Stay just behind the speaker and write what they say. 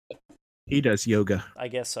He does yoga. I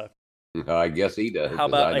guess so. I guess he does. How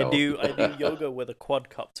 'cause about I don't. do yoga with a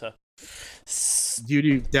quadcopter? Do you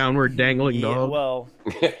do downward dangling Yeah, dog? well,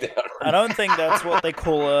 I don't think that's what they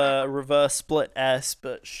call a reverse split S,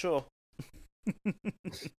 but sure.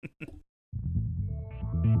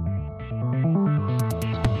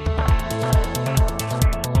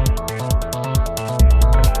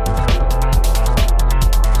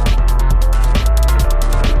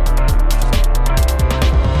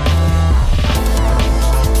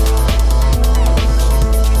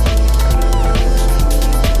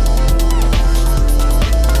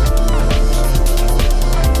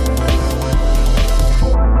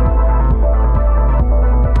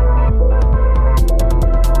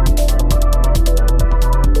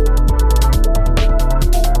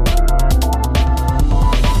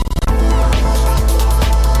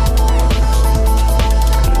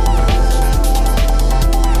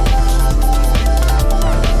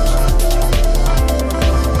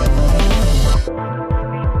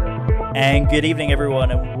 And good evening,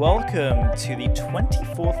 everyone, and welcome to the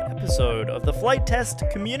 24th episode of the Flight Test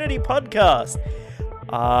Community Podcast.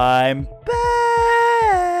 I'm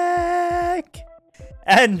back!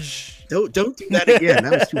 And Don't do that again.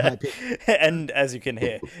 That was too high pitched. and as you can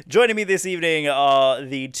hear, joining me this evening are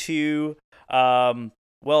the two,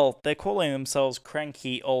 well, they're calling themselves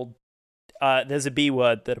cranky old. There's a B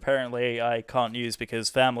word that apparently I can't use because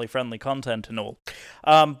family-friendly content and all.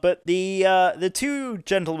 But the two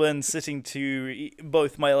gentlemen sitting to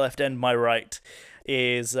both my left and my right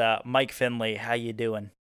is Mike Finley. How you doing?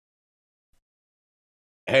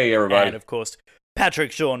 Hey, everybody. And of course,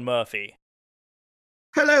 Patrick Sean Murphy.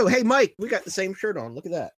 Hello, hey Mike. We got the same shirt on. Look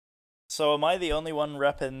at that. So am I the only one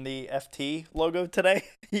repping the FT logo today?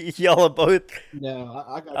 Y'all are both. No,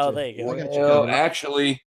 I got you. Oh, there you go. I got you Well, covered.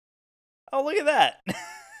 actually, Oh, look at that.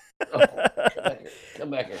 come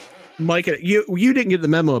back here. Mike, you didn't get the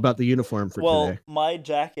memo about the uniform for Well, today. my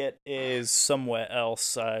jacket is somewhere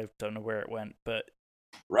else. I don't know where it went, but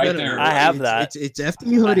Right No, no, there. no, I have it's, that. It's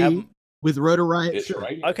FD hoodie haven't- with Rotor Riot It's shirt.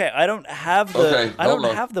 right here. okay, I don't have the Okay, I don't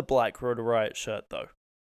hold on. have the Black Rotor Riot shirt though.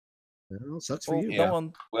 Well, sucks for Well, you. Yeah. no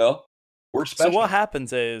one- Well, we're So special. what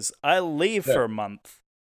happens is I leave Yeah. for a month.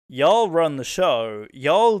 Y'all run the show.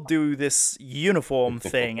 Y'all do this uniform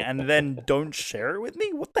thing, and then don't share it with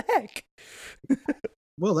me. What the heck?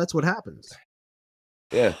 Well, that's what happens.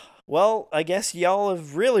 Yeah. Well, I guess y'all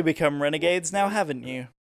have really become renegades now, haven't you?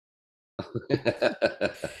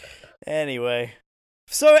 Anyway,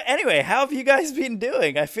 how have you guys been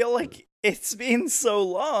doing? I feel like it's been so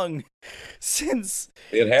long since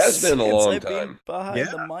It has been a since long I've been time. behind Yeah.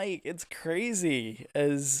 the mic. It's crazy.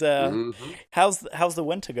 As Mhm. how's the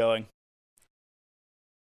winter going?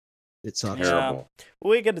 It sucks. Terrible.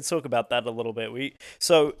 We're going to talk about that a little bit.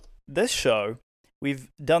 So this show, we've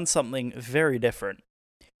done something very different.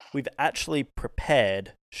 We've actually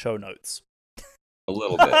prepared show notes. A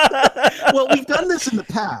little bit. Well, we've done this in the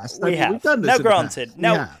past. We have. We've done this Now, in the granted, past. We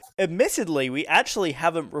now- have. Admittedly, we actually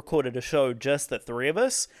haven't recorded a show just the three of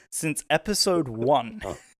us since episode 1.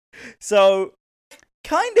 Oh. So,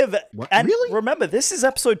 kind of. What? And Really? remember, this is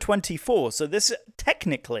episode 24. So, this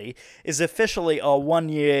technically is officially our 1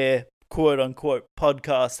 year quote unquote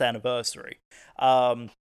podcast anniversary.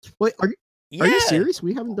 Wait, are Yeah. you serious?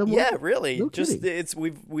 We haven't done one? Yeah, really. No Just kidding. it's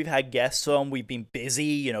we've had guests on. We've been busy.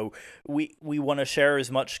 You know, we want to share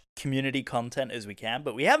as much community content as we can,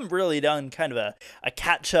 but we haven't really done kind of a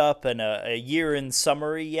catch up and a year in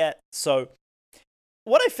summary yet. So,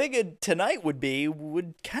 what I figured tonight would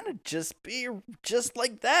kind of just be just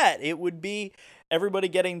like that. It would be everybody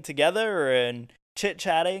getting together and chit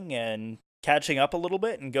chatting and catching up a little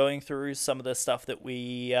bit and going through some of the stuff that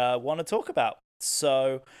we want to talk about.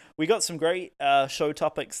 So we got some great show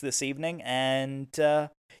topics this evening, and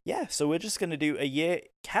yeah, so we're just going to do a year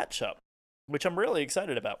catch-up, which I'm really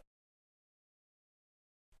excited about.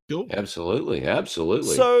 Cool. Absolutely.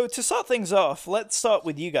 Absolutely. So to start things off, let's start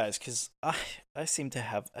with you guys, because I seem to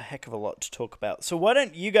have a heck of a lot to talk about. So why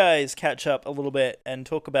don't you guys catch up a little bit and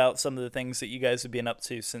talk about some of the things that you guys have been up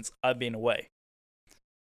to since I've been away?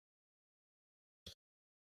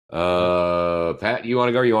 Pat, you want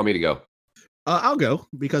to go or you want me to go? I'll go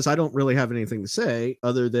because I don't really have anything to say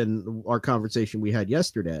other than our conversation we had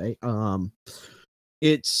yesterday.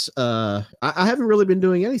 It's I haven't really been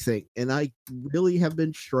doing anything, and I really have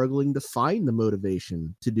been struggling to find the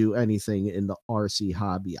motivation to do anything in the RC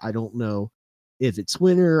hobby. I don't know if it's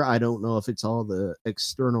winter. I don't know if it's all the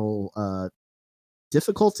external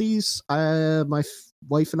difficulties my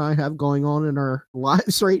wife and I have going on in our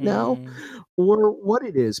lives right now, or what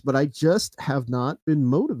it is, but I just have not been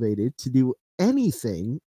motivated to do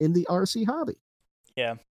anything in the RC hobby.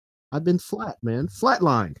 Yeah. I've been flat, man.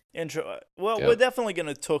 Flatlined. Well, Yeah. we're definitely going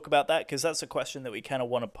to talk about that because that's a question that we kind of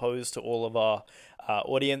want to pose to all of our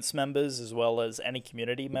audience members as well as any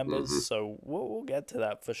community members. Mhm. So we'll get to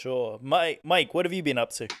that for sure. Mike, what have you been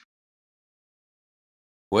up to?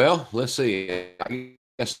 Well, let's see. I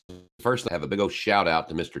guess first I have a big old shout out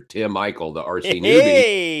to Mr. Tim Michael, the RC newbie,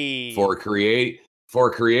 Hey, for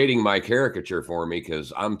creating my caricature for me,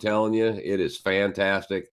 because I'm telling you, it is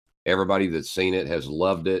fantastic. Everybody that's seen it has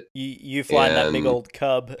loved it. you flying that big And old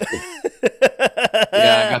cub.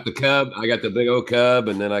 yeah, I got the cub. I got the big old cub,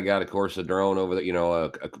 and then I got, of course, a drone over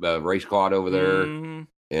there. A race quad over there, Mhm.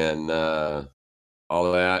 and all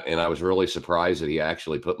of that. And I was really surprised that he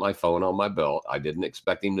actually put my phone on my belt. I didn't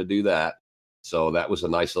expect him to do that, so that was a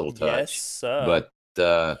nice little touch. Yes, sir.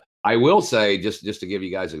 But I will say, just to give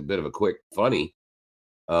you guys a bit of a quick funny,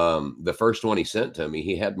 the first one he sent to me,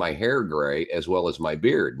 he had my hair gray as well as my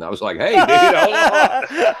beard, and I was like, "Hey, dude, hold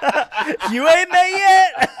on." You ain't there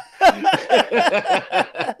yet.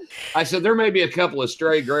 I said, there may be a couple of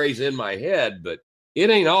stray grays in my head, but it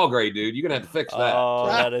ain't all gray, dude. You're gonna have to fix that. Oh,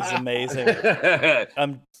 that is amazing.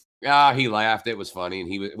 He laughed. It was funny,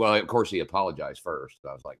 and well, of course, he apologized first.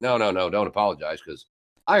 I was like, no, don't apologize, because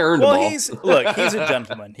I earned them all. He's a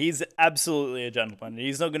gentleman. He's absolutely a gentleman.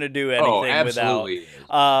 He's not going to do anything without. Absolutely.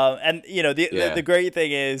 And the great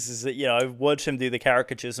thing is that I've watched him do the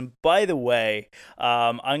caricatures. And by the way,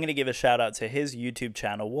 I'm going to give a shout out to his YouTube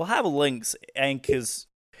channel. We'll have links, and because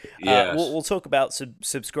Yes. we'll talk about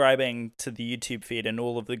subscribing to the YouTube feed and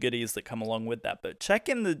all of the goodies that come along with that. But check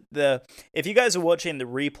in the if you guys are watching the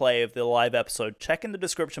replay of the live episode, check in the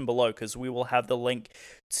description below, because we will have the link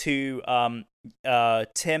to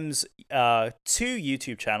Tim's two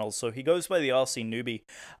YouTube channels. So he goes by the RC Newbie,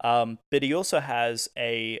 but he also has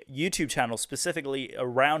a YouTube channel specifically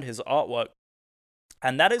around his artwork.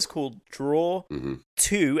 And that is called Draw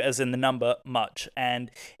 2, as in the number, much. And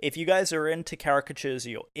if you guys are into caricatures,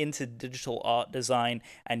 you're into digital art design,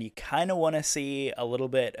 and you kind of want to see a little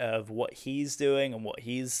bit of what he's doing and what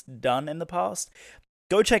he's done in the past,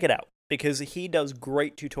 go check it out, because he does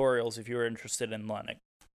great tutorials if you're interested in learning.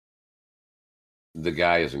 The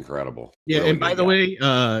guy is incredible. Yeah, Really and by good the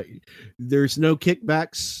guy. way, there's no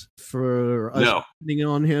kickbacks for us depending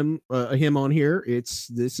on him on here. This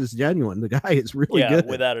is genuine. The guy is really good.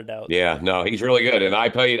 Yeah, without a doubt. Yeah, no, he's really good, and I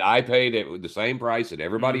paid it with the same price that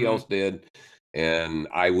everybody else did, and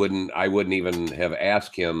I wouldn't even have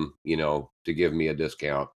asked him, to give me a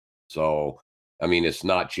discount. So, I mean, it's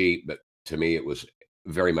not cheap, but to me, it was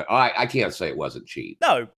very much. I can't say it wasn't cheap.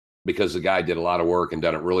 No, because the guy did a lot of work and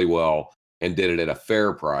done it really well and did it at a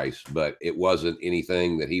fair price, but it wasn't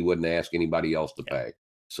anything that he wouldn't ask anybody else to pay.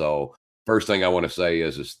 So first thing I want to say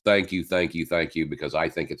is thank you, because I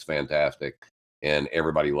think it's fantastic and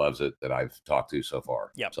everybody loves it that I've talked to so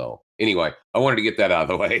far. Yep. So anyway, I wanted to get that out of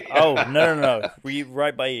the way. Oh, no. We're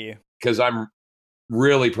right by you. Because I'm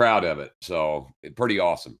really proud of it. So pretty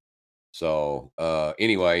awesome. So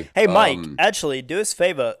anyway. Hey, Mike, actually, do us a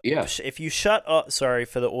favor. Yeah. If you shut up, sorry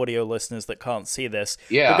for the audio listeners that can't see this.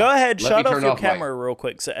 Yeah. But go ahead, shut off your my camera real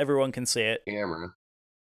quick so everyone can see it. Camera.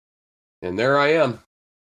 And there I am.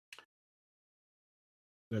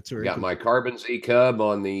 That's right. Got my Carbon Z Cub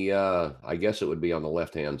on the, I guess it would be on the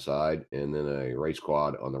left-hand side, and then a race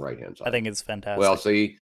quad on the right-hand side. I think it's fantastic. Well,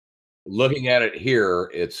 see, looking at it here,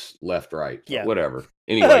 it's left-right. So Yeah. whatever.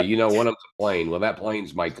 Anyway, one of them's a plane. Well, that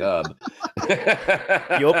plane's my Cub.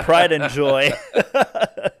 Your pride and joy.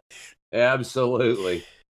 Absolutely.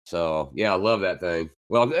 So, yeah, I love that thing.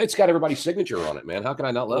 Well, it's got everybody's signature on it, man. How can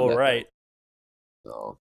I not love that? Right. Thing?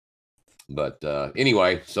 So, but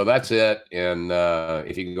anyway, so that's it. And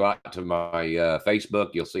if you can go out to my Facebook,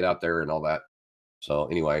 you'll see it out there and all that. So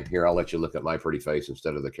anyway, here, I'll let you look at my pretty face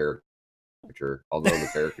instead of the caricature, although the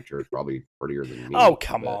caricature is probably prettier than me. Oh,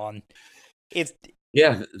 come on.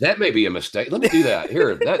 Yeah, that may be a mistake. Let me do that.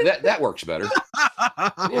 Here, that works better.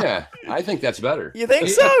 Yeah, I think that's better. You think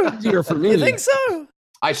so? Easier for me. You think so?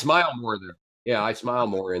 I smile more there. Yeah, I smile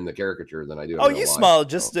more in the caricature than I do in Oh, real you life, smile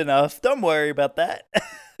just enough. Don't worry about that.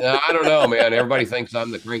 I don't know, man. Everybody thinks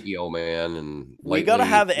I'm the cranky old man, and we got to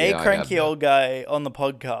have a cranky old. old guy on the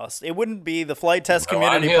podcast. It wouldn't be the Flight Test Well,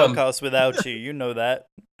 Community I'm him. podcast without you. You know that.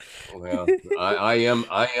 Well, I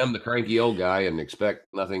am the cranky old guy, and expect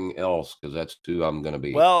nothing else, because that's who I'm going to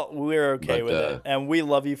be. Well, we're okay with it, and we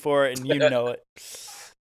love you for it, and you know it.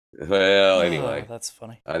 Well, anyway, that's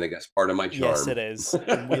funny. I think that's part of my charm. Yes, it is.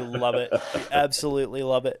 And we love it. We absolutely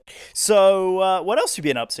love it. So, what else have you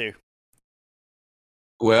been up to?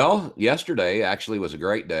 Well, yesterday actually was a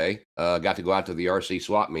great day. Got to go out to the RC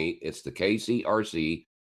swap meet. It's the KCRC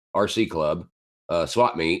RC Club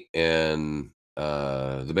swap meet, and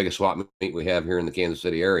the biggest swap meet we have here in the Kansas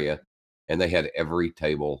City area, and they had every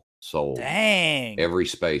table sold. Dang. Every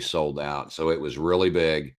space sold out. So it was really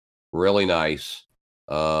big, really nice.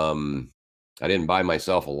 I didn't buy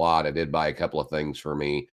myself a lot. I did buy a couple of things for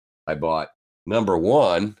me. I bought, number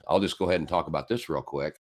one, I'll just go ahead and talk about this real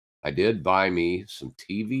quick. I did buy me some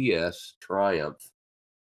TVS Triumph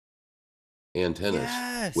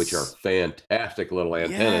antennas, which are fantastic little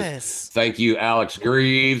antennas. Yes. Thank you, Alex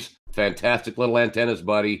Greaves. Fantastic little antennas,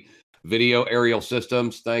 buddy. Video Aerial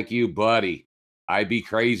Systems. Thank you, buddy. I'd be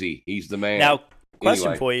crazy. He's the man. Now, question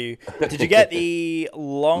Anyway. for you. Did you get the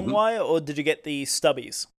long wire or did you get the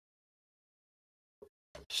stubbies?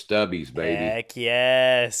 Stubbies, baby. Heck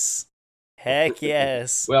yes. Heck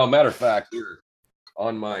yes. Well, matter of fact, here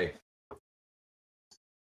on my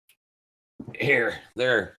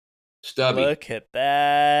there, stubby. Look at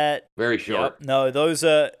that. Very short. Yep. No, those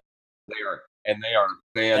are They are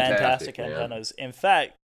fantastic man. antennas. In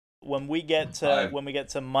fact, when we get to my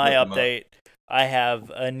looked them up. update, I have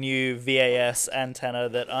a new VAS antenna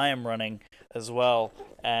that I am running as well,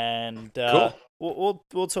 and Cool.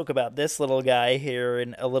 we'll talk about this little guy here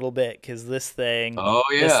in a little bit because this thing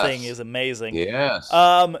is amazing. Yes.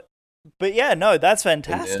 But yeah, no, that's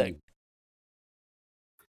fantastic.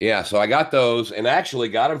 Yeah, so I got those and actually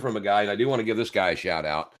got them from a guy, and I do want to give this guy a shout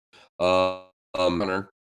out. Hunter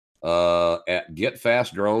at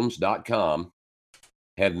getfastdrones.com.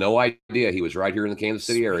 Had no idea he was right here in the Kansas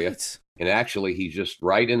City area. Sweet. And actually, he's just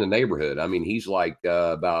right in the neighborhood. I mean, he's like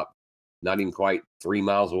about not even quite 3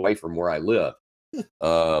 miles away from where I live,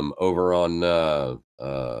 over on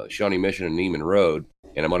Shawnee Mission and Neiman Road.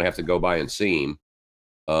 And I'm going to have to go by and see him.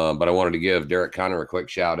 But I wanted to give Derek Connor a quick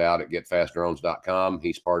shout out at getfastdrones.com.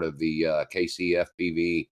 He's part of the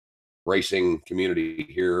KCFPV racing community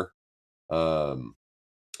here.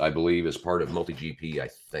 I believe is part of MultiGP, I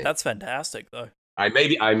think. That's fantastic, though. I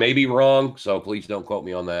may be wrong, so please don't quote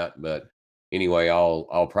me on that. But anyway,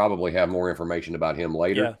 I'll probably have more information about him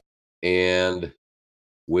later, and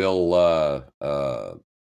we'll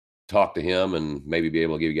talk to him and maybe be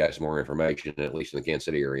able to give you guys some more information, at least in the Kansas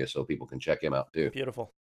City area, so people can check him out too.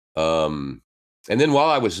 Beautiful. And then while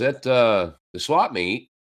I was at the swap meet,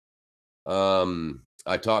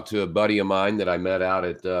 I talked to a buddy of mine that I met out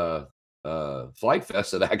at Flight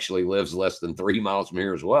Fest that actually lives less than 3 miles from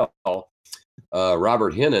here as well.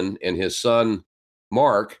 Robert Hennon and his son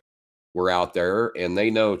Mark were out there, and they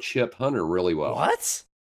know Chip Hunter really well. What?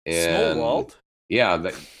 And Small world?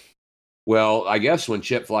 Yeah. Well, I guess when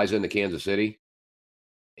Chip flies into Kansas City,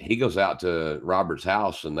 he goes out to Robert's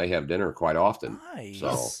house, and they have dinner quite often. Nice.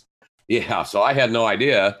 So, yeah. So I had no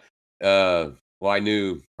idea. Well, I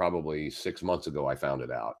knew probably 6 months ago I found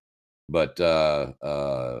it out. But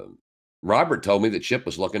Robert told me that Chip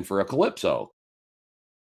was looking for a Calypso.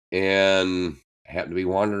 And happened to be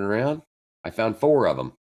wandering around. I found 4 of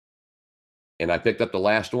them, and I picked up the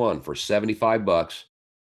last one for $75.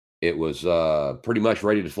 It was pretty much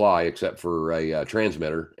ready to fly, except for a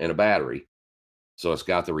transmitter and a battery. So it's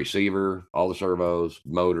got the receiver, all the servos,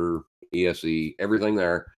 motor, ESC, everything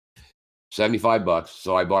there. $75.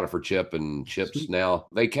 So I bought it for Chip, and Chip's now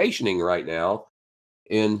vacationing right now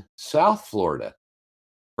in South Florida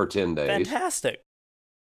for 10 days. Fantastic.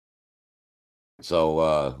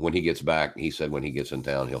 So when he gets back, he said when he gets in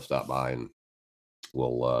town, he'll stop by and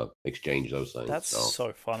we'll exchange those things. That's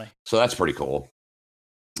so funny. So that's pretty cool.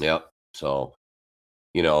 Yep. So,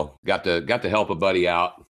 got to help a buddy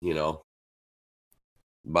out,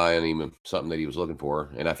 buying him something that he was looking for.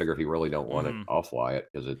 And I figure if he really don't want it, I'll fly it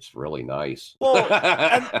because it's really nice. Well,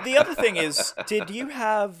 and the other thing is, did you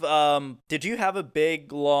have a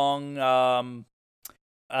big, long, not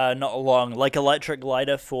a long, like electric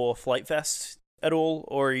glider for Flight Fest at all,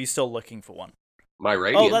 or are you still looking for one? My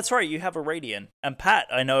Radian. Oh, that's right. You have a Radian. And Pat,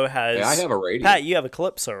 I know, has... Yeah, I have a Radian. Pat, you have a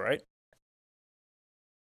Calypso, right?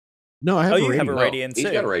 No, I have a Radian. You have a Radian, too. He's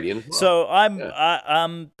got a Radian as well. So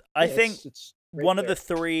I think it's right one of there. the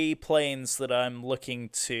 3 planes that I'm looking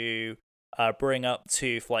to bring up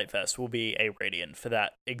to Flight Fest will be a Radian for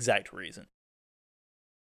that exact reason.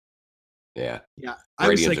 Yeah. Yeah,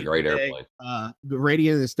 Radian's a great airplane. The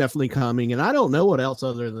Radian is definitely coming, and I don't know what else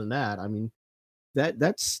other than that. I mean,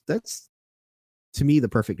 that's to me the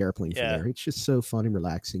perfect airplane for there. It's just so fun and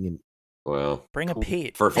relaxing, and well, bring a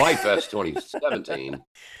Pete for Flight Fest 2017.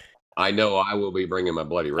 I know I will be bringing my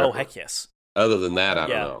Bloody Ripper. Oh heck yes! Other than that, I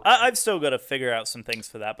don't know. I've still got to figure out some things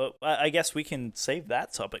for that, but I guess we can save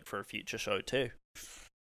that topic for a future show too.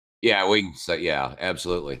 Yeah, we can say, yeah,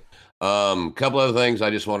 absolutely. Couple other things I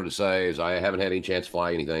just wanted to say is I haven't had any chance to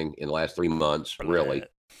fly anything in the last 3 months, really,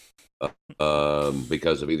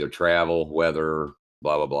 because of either travel, weather,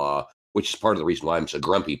 blah, blah, blah. which is part of the reason why I'm so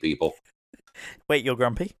grumpy, people. Wait, you're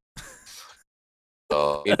grumpy?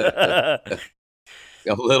 A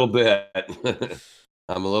little bit.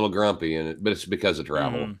 I'm a little grumpy in it, but it's because of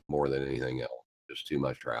travel more than anything else. Just too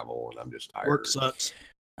much travel, and I'm just tired. Work sucks.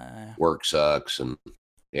 Work sucks, and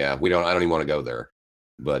yeah, I don't even want to go there.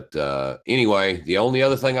 But anyway, the only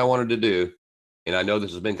other thing I wanted to do, and I know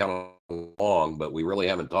this has been kind of long, but we really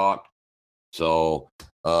haven't talked. So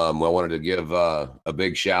I wanted to give a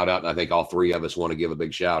big shout out, and I think all three of us want to give a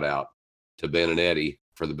big shout out to Ben and Eddie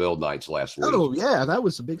for the build nights last week. Oh yeah, that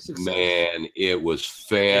was a big success. Man, it was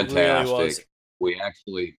fantastic. It really was. We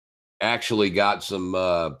actually got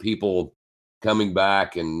some people coming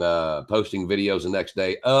back and posting videos the next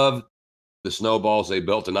day of the snowballs they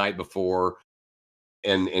built the night before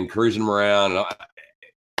and cruising them around. And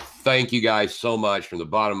thank you guys so much from the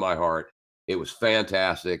bottom of my heart. It was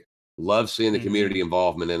fantastic. Love seeing the community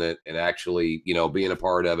involvement in it and actually, being a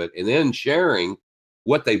part of it and then sharing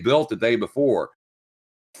what they built the day before.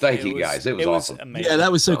 Thank you guys. It was awesome. Amazing. Yeah, that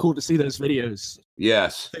was so cool to see those videos.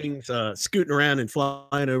 Yes. Things scooting around and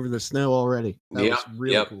flying over the snow already. That was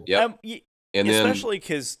really cool. Yep. And especially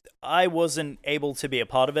because I wasn't able to be a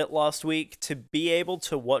part of it last week, to be able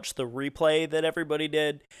to watch the replay that everybody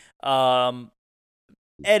did.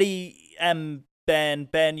 Eddie and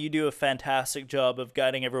Ben, you do a fantastic job of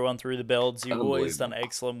guiding everyone through the builds. You've always done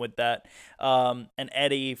excellent with that. And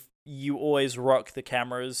Eddie, you always rock the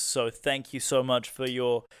cameras, so thank you so much for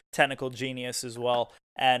your technical genius as well.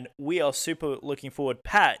 And we are super looking forward.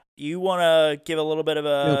 Pat, you want to give a little bit of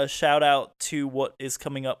a shout out to what is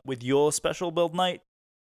coming up with your special build night?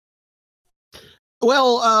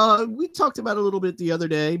 Well, we talked about it a little bit the other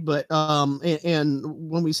day, but and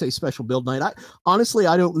when we say special build night,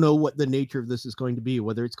 I don't know what the nature of this is going to be,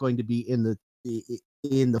 whether it's going to be in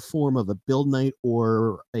the form of a build night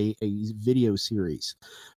or a video series.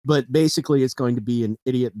 But basically it's going to be an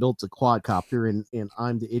idiot built a quadcopter and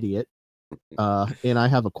I'm the idiot. And I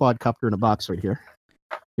have a quadcopter in a box right here.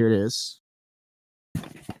 Here it is.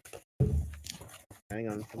 Hang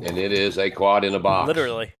on. And it is a quad in a box.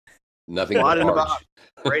 Literally. Nothing quad but in a parts. box.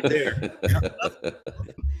 Right there.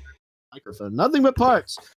 Microphone. Nothing but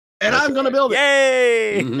parts. And I'm going to build it.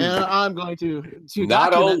 Yay! And I'm going to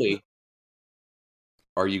not only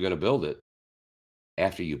are you going to build it,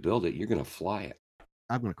 after you build it, you're going to fly it.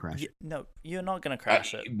 I'm going to crash it. No, you're not going to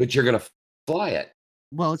crash it. But you're going to fly it.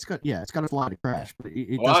 Well, it's got to fly to crash. But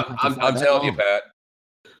I'm telling you, Pat.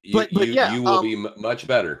 You will be much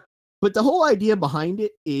better. But the whole idea behind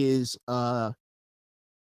it is,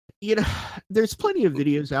 there's plenty of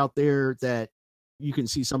videos out there that you can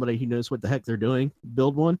see somebody who knows what the heck they're doing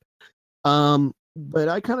build one. But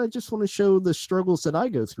I kind of just want to show the struggles that I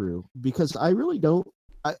go through because I really don't.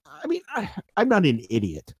 I'm not an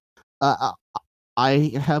idiot.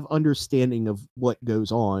 I have understanding of what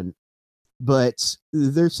goes on, but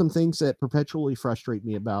there's some things that perpetually frustrate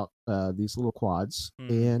me about these little quads,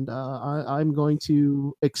 and I'm going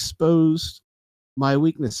to expose my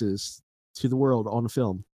weaknesses to the world on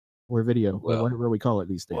film or video or whatever we call it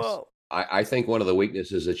these days. Well, I think one of the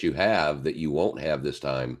weaknesses that you have that you won't have this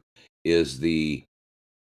time is the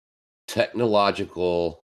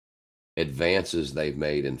technological advances they've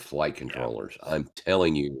made in flight controllers. Yeah. I'm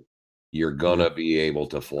telling you, you're gonna be able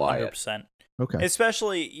to fly 100%. it. Okay.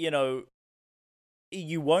 Especially,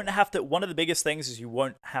 you won't have to. One of the biggest things is you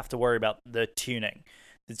won't have to worry about the tuning.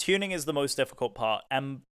 The tuning is the most difficult part.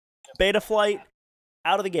 And Betaflight,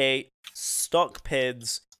 out of the gate, stock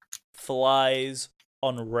PIDs, flies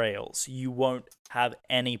on rails. You won't have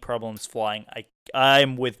any problems flying.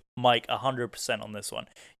 I'm with Mike 100% on this one.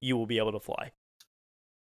 You will be able to fly.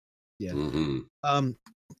 Yeah.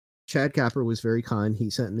 Chad Capper was very kind. He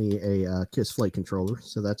sent me a KISS flight controller,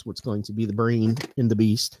 so that's what's going to be the brain in the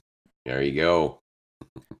beast. There you go.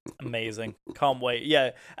 Amazing. Can't wait.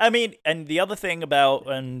 Yeah. I mean, and the other thing about,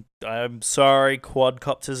 and I'm sorry,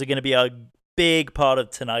 quadcopters are going to be a big part of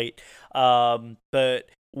tonight, but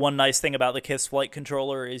one nice thing about the KISS flight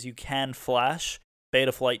controller is you can flash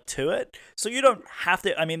Betaflight to it, so you don't have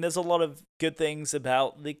to. I mean, there's a lot of good things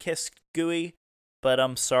about the KISS GUI, but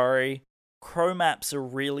I'm sorry, Chromaps are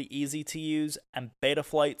really easy to use, and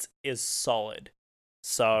Betaflight is solid.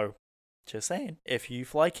 So, just saying, if you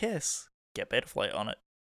fly KISS, get Betaflight on it.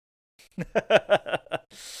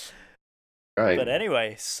 Right. But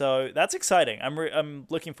anyway, so that's exciting. I'm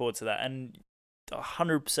looking forward to that, and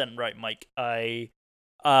 100% right, Mike. I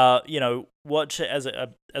watch it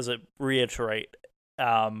as a reiterate.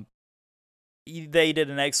 They did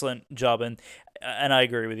an excellent job, and I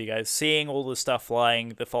agree with you guys. Seeing all the stuff flying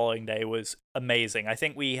the following day was amazing. I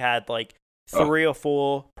think we had like 3 or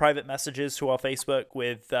 4 private messages to our Facebook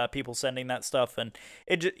with people sending that stuff, and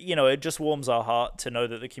it just warms our heart to know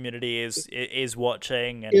that the community is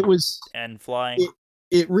watching and flying.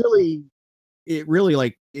 It really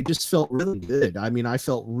like, it just felt really good. I mean, I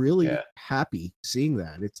felt really happy seeing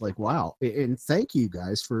that. It's like, wow. And thank you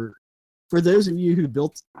guys for those of you who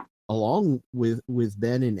built along with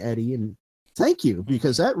Ben and Eddie, and thank you,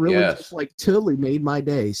 because that really just like totally made my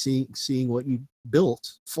day seeing what you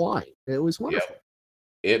built flying. It was wonderful.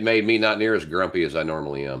 It made me not near as grumpy as I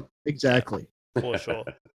normally am. Exactly. For sure.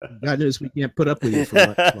 God knows we can't put up with you for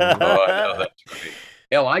much longer. Oh, I know, that's right.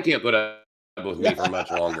 Hell, I can't put up with me for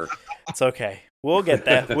much longer. It's okay. We'll get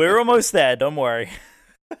there. We're almost there. Don't worry.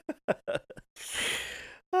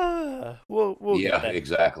 We'll get there.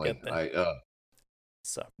 Exactly. Get there.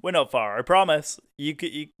 So we're not far. I promise. You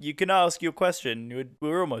can ask your question.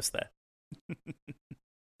 We're almost there.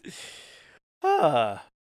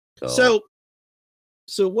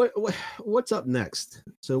 So what's up next?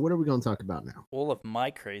 So what are we going to talk about now? All of my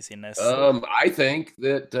craziness. I think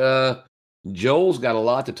that Joel's got a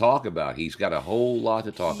lot to talk about. He's got a whole lot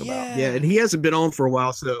to talk about. Yeah, and he hasn't been on for a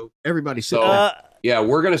while, so everybody sit back. Yeah,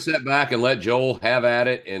 we're going to sit back and let Joel have at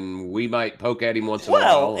it, and we might poke at him once in a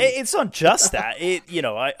while. Well, it's not just that.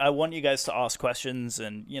 I want you guys to ask questions,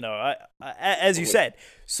 and, I as you said.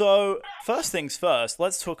 So, first things first,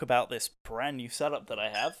 let's talk about this brand new setup that I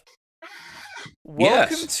have.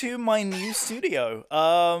 Welcome to my new studio.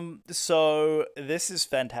 So this is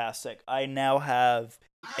fantastic. I now have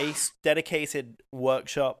a dedicated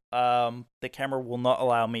workshop. The camera will not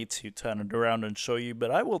allow me to turn it around and show you,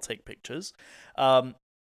 but I will take pictures. I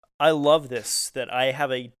love this, that I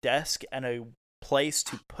have a desk and a place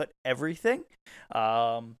to put everything.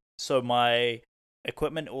 So my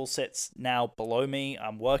equipment all sits now below me.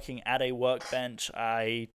 I'm working at a workbench.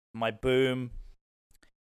 My boom.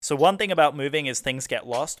 So one thing about moving is things get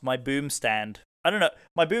lost. My boom stand, I don't know,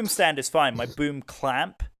 my boom stand is fine. My boom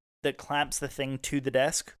clamp that clamps the thing to the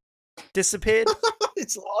desk disappeared.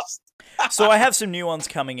 It's lost. So I have some new ones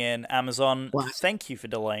coming in. Amazon, thank you for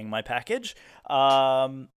delaying my package.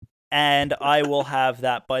 And I will have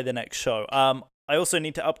that by the next show. I also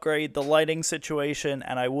need to upgrade the lighting situation,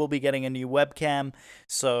 and I will be getting a new webcam.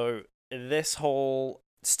 So this whole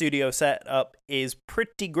studio setup is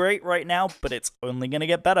pretty great right now, but it's only going to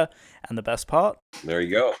get better. And the best part? There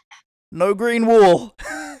you go. No green wall.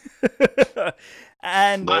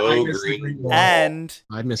 And in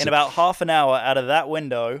about half an hour out of that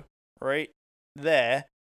window, right there,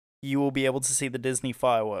 you will be able to see the Disney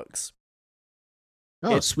fireworks.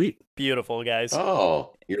 Oh, it's sweet. Beautiful, guys.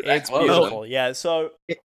 Oh, it's beautiful. Yeah, so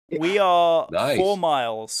we are 4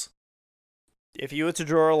 miles. If you were to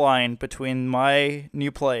draw a line between my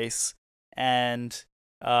new place and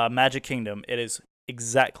Magic Kingdom, it is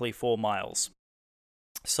exactly 4 miles.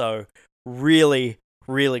 So really,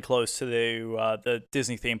 really close to the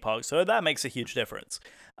Disney theme park. So that makes a huge difference.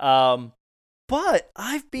 But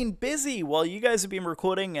I've been busy while you guys have been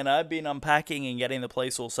recording, and I've been unpacking and getting the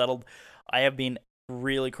place all settled. I have been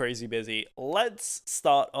really crazy busy. Let's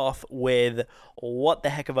start off with what the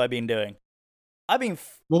heck have I been doing?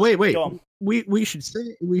 Well, wait. We should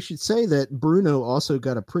say that Bruno also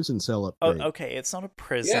got a prison cell upgrade. Oh, okay. It's not a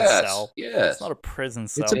prison cell. Yes. It's not a prison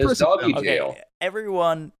cell. It's a prison doggy cell. jail. Okay,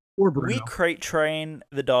 everyone. Or Bruno. We crate train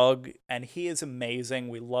the dog, and he is amazing.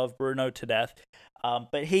 We love Bruno to death.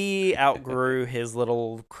 But he outgrew his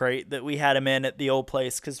little crate that we had him in at the old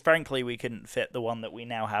place because, frankly, we couldn't fit the one that we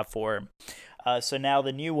now have for him. So now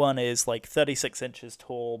the new one is like 36 inches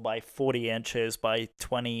tall by 40 inches by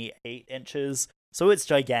 28 inches. So it's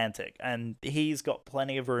gigantic, and he's got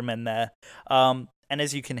plenty of room in there. And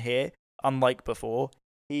as you can hear, unlike before,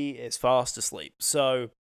 he is fast asleep. So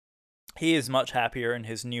he is much happier in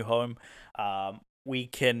his new home. We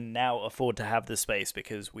can now afford to have this space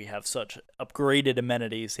because we have such upgraded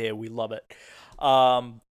amenities here. We love it.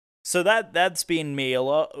 So that's been me, a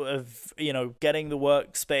lot of, getting the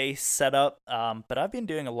workspace set up. But I've been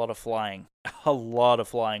doing a lot of flying,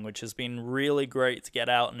 which has been really great to get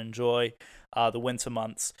out and enjoy the winter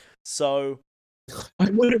months. So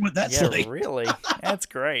I wonder what that's like. Yeah, really. That's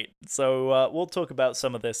great. So we'll talk about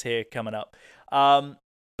some of this here coming up.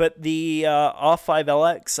 But the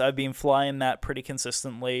R5LX, I've been flying that pretty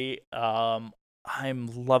consistently. I'm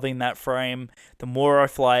loving that frame. The more I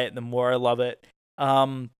fly it, the more I love it.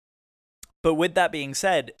 But with that being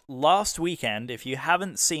said, last weekend, if you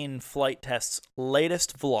haven't seen Flight Test's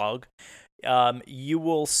latest vlog, you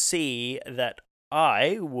will see that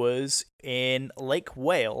I was in Lake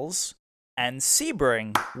Wales and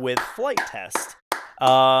Sebring with Flight Test.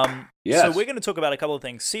 Yes. So we're going to talk about a couple of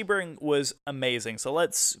things. Sebring was amazing. So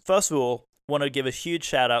let's, first of all, want to give a huge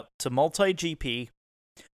shout out to MultiGP,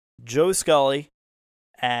 Joe Scully,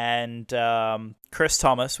 and Chris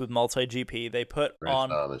Thomas with MultiGP. They put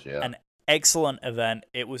on an excellent event.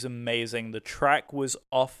 It was amazing. The track was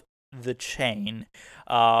off the chain.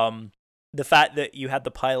 The fact that you had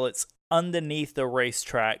the pilots underneath the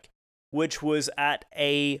racetrack, which was at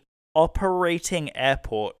a operating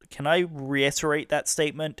airport. Can I reiterate that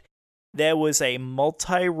statement? There was a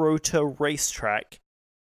multi-rotor racetrack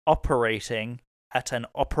operating at an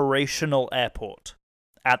operational airport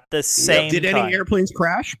at the same time. Did any airplanes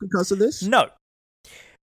crash because of this? No.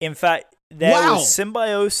 In fact, there was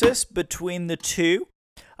symbiosis between the two.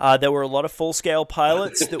 There were a lot of full-scale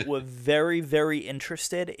pilots that were very, very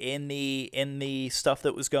interested in the stuff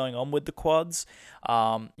that was going on with the quads.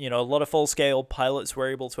 A lot of full-scale pilots were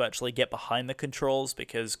able to actually get behind the controls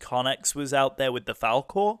because Connex was out there with the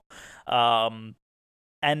Falcor.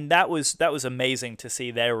 And that was amazing to see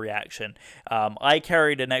their reaction. I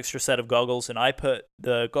carried an extra set of goggles, and I put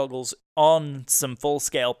the goggles on some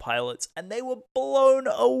full-scale pilots, and they were blown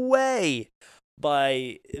away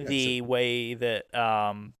by the way that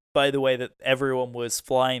everyone was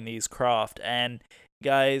flying these craft. And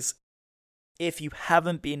guys, if you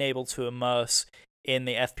haven't been able to immerse in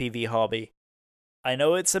the FPV hobby, I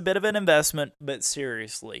know it's a bit of an investment, but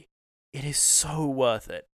seriously, it is so worth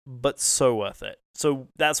it. But so worth it. So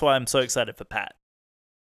that's why I'm so excited for Pat.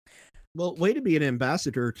 Well, way to be an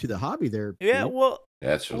ambassador to the hobby there. Yeah, well,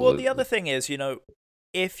 absolutely. Well, the other thing is,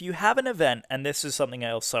 if you have an event, and this is something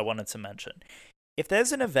else I wanted to mention, if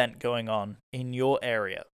there's an event going on in your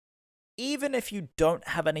area, even if you don't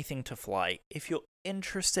have anything to fly, if you're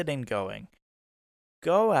interested in going,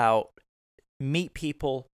 go out, meet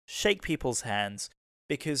people, shake people's hands,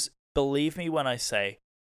 because believe me when I say,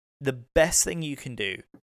 the best thing you can do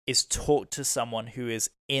is talk to someone who is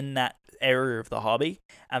in that area of the hobby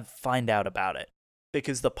and find out about it.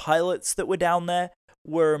 Because the pilots that were down there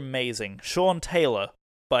were amazing. Sean Taylor,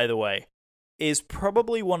 by the way, is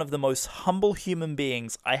probably one of the most humble human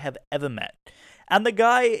beings I have ever met. And the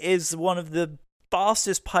guy is one of the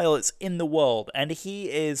fastest pilots in the world, and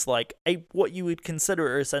he is like what you would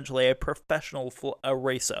consider essentially a professional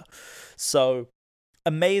racer. So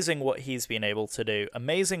amazing what he's been able to do.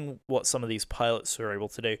 Amazing what some of these pilots are able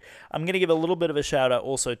to do. I'm going to give a little bit of a shout out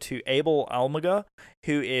also to Abel Almaga,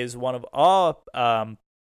 who is one of our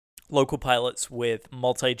local pilots with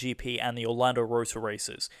MultiGP and the Orlando Rotor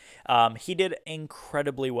Races. He did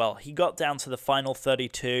incredibly well. He got down to the final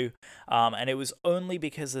 32, and it was only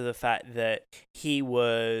because of the fact that he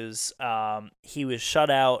was shut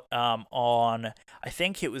out on, I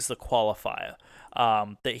think it was the qualifier,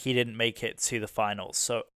 that he didn't make it to the finals.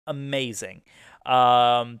 So amazing.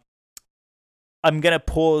 I'm going to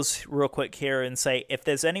pause real quick here and say, if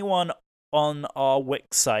there's anyone on our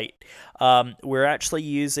Wix site, we're actually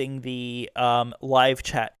using the live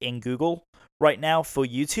chat in Google right now for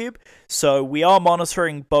YouTube. So we are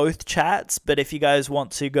monitoring both chats, but if you guys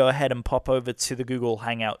want to go ahead and pop over to the Google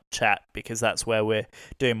Hangout chat, because that's where we're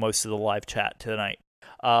doing most of the live chat tonight.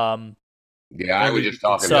 Yeah, I was just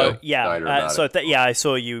talking to Snyder about it. I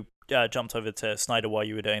saw you jumped over to Snyder while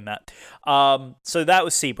you were doing that. So that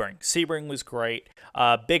was Sebring. Sebring was great.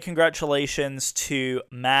 Big congratulations to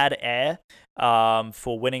Mad Air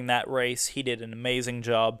for winning that race. He did an amazing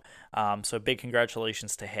job. So big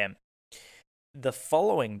congratulations to him. The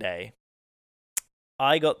following day,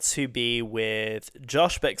 I got to be with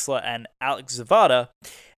Josh Bixler and Alex Zavada.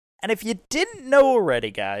 And if you didn't know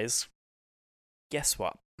already, guys, guess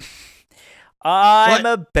what? I'm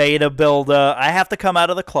a beta builder. I have to come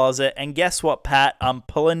out of the closet. And guess what, Pat? I'm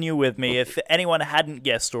pulling you with me if anyone hadn't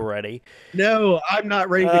guessed already. No, I'm not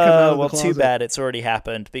ready to come out of the closet. Well, too bad. It's already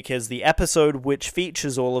happened because the episode which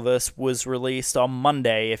features all of us was released on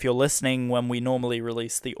Monday. If you're listening when we normally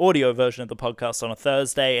release the audio version of the podcast on a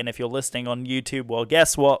Thursday, and if you're listening on YouTube, well,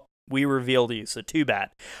 guess what? We revealed you, so too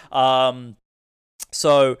bad.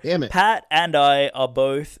 So Pat and I are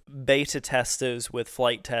both beta testers with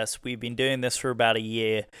Flight Test. We've been doing this for about a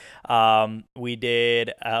year. We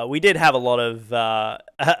did have a lot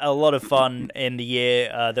of fun in the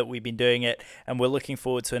year that we've been doing it, and we're looking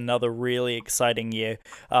forward to another really exciting year.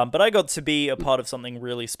 But I got to be a part of something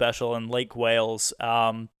really special in Lake Wales.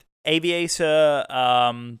 Aviator.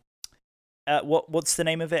 What's the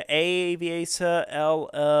name of it? Aviator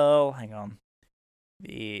LL. Hang on.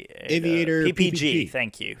 The Aviator PPG.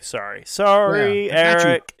 Thank you. Sorry, yeah,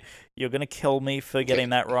 Eric. You're gonna kill me for getting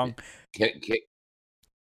that wrong.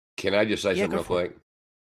 Can I just say something real quick?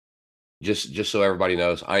 Just so everybody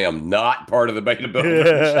knows, I am not part of the beta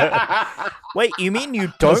builders. Wait, you mean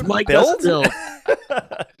you don't build?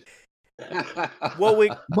 Well,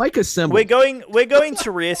 Mike assembled. we're going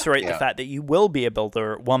to reiterate the Yeah. fact that you will be a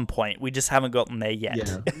builder at one point. We just haven't gotten there yet.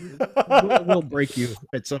 Yeah, we'll break you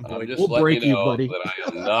at some I'm point. just We'll letting break you, know buddy. that I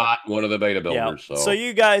am not one of the beta Yeah. builders. So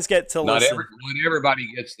you guys get to not listen. not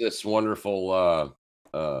everybody gets this wonderful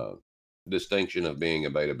distinction of being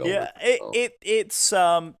a beta builder. Yeah, so. it's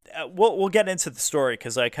we'll get into the story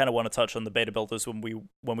because I kind of want to touch on the beta builders when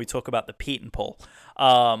we talk about the Pete and Paul.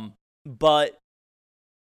 But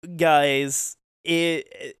guys,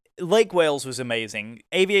 Lake Wales was amazing.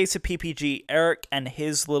 Aviator PPG, Eric and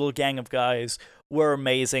his little gang of guys were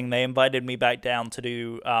amazing. They invited me back down to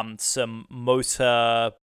do some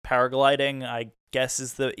motor paragliding, I guess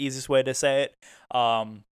is the easiest way to say it.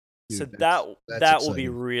 So that will be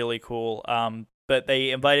really cool. But they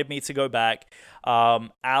invited me to go back.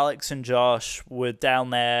 Alex and Josh were down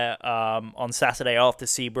there on Saturday after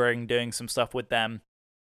Sebring doing some stuff with them.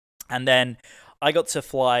 And then I got to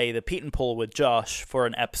fly the Pete and Paul with Josh for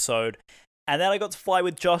an episode. And then I got to fly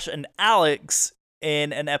with Josh and Alex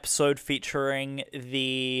in an episode featuring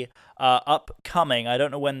the upcoming, I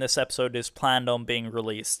don't know when this episode is planned on being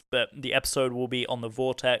released, but the episode will be on the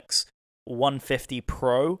Vortex 150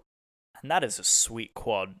 Pro. And that is a sweet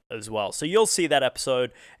quad as well. So you'll see that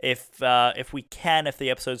episode if the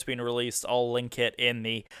episode's been released. I'll link it in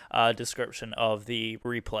the description of the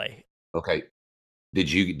replay. Okay. Did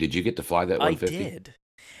you get to fly that 150? I did.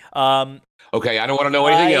 Okay, I don't want to know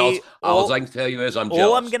anything else. All I can tell you is I'm jealous.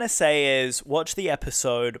 All I'm gonna say is watch the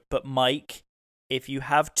episode. But Mike, if you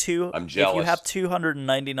have I'm jealous. If you have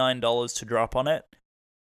 $299 to drop on it,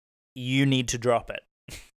 you need to drop it.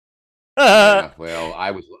 Yeah, well,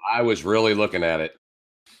 I was really looking at it.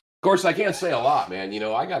 Of course, I can't say a lot, man.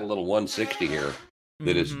 I got a little 160 here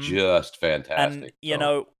that is just fantastic.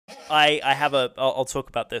 And I have I'll talk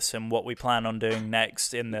about this and what we plan on doing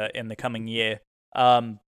next in the coming year.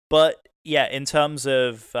 But yeah, in terms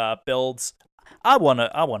of builds, I want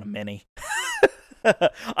a mini.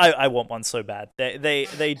 I want one so bad.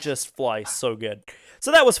 They just fly so good.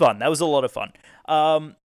 So that was fun. That was a lot of fun.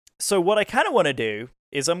 So what I kind of want to do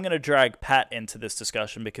is I'm going to drag Pat into this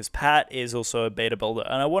discussion because Pat is also a beta builder,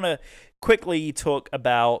 and I want to quickly talk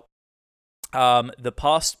about the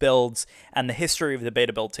past builds and the history of the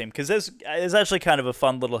beta build team, because there's actually kind of a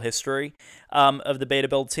fun little history of the beta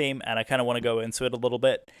build team, and I kind of want to go into it a little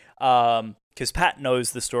bit because Pat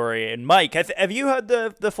knows the story. And Mike, have you heard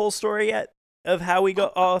the full story yet of how we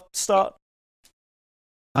got our start?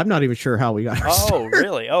 I'm not even sure how we got our start. Oh,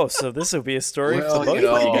 really? Oh, so this will be a story for both.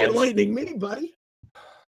 You're enlightening me, buddy.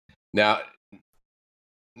 Now,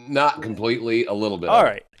 not completely, a little bit. All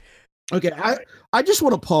right. Okay, I just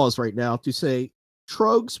want to pause right now to say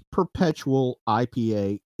Tröegs Perpetual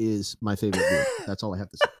IPA is my favorite beer. That's all I have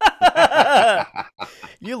to say.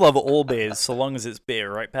 You love all beers so long as it's beer,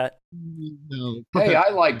 right, Pat? No. Hey,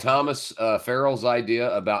 I like Thomas Farrell's idea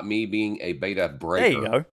about me being a beta breaker. There you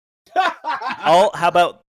go. How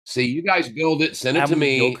about... See, you guys build it, send it to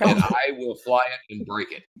me, and I will fly it and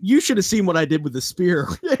break it. You should have seen what I did with the spear.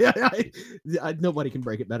 Nobody can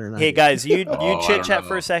break it better than I Hey, do. guys, you chit-chat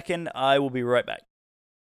for a second. I will be right back.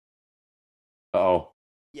 Oh.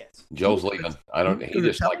 Yes. Joe's leaving. He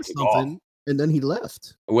just likes to go off. And then he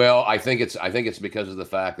left. Well, I think it's because of the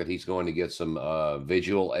fact that he's going to get some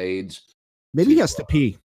visual aids. Maybe he has to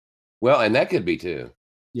pee. Well, and that could be too.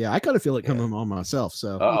 Yeah, I kind of feel it coming on myself.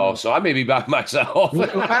 So. So I may be by myself.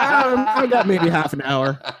 I got maybe half an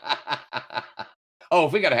hour. Oh,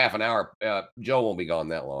 if we got a half an hour, Joe won't be gone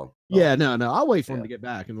that long. Yeah, no. I'll wait for him to get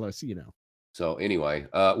back unless, So anyway,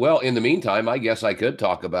 well, in the meantime, I guess I could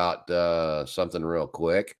talk about something real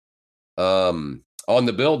quick. On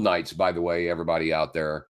the build nights, by the way, everybody out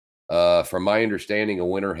there, from my understanding, a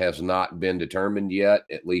winner has not been determined yet.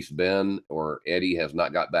 At least Ben or Eddie has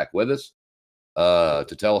not got back with us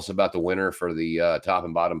to tell us about the winner for the top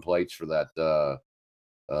and bottom plates for that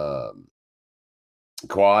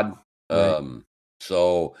quad. Right.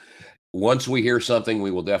 So once we hear something,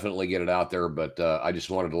 we will definitely get it out there. But I just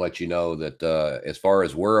wanted to let you know that as far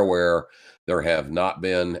as we're aware, there have not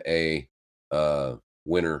been a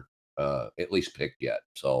winner at least picked yet.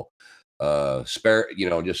 So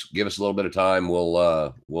just give us a little bit of time.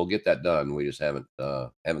 We'll get that done. We just haven't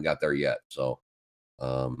got there yet. So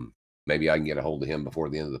maybe I can get a hold of him before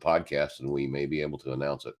the end of the podcast and we may be able to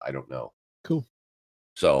announce it. I don't know. Cool.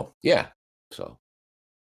 So yeah.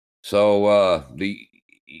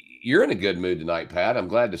 You're in a good mood tonight, Pat. I'm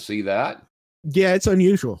glad to see that. Yeah, it's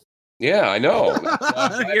unusual. Yeah, I know.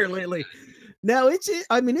 Here lately. No,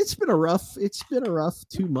 I mean, it's been a rough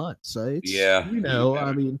 2 months. It's Yeah,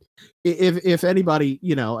 I mean, if anybody,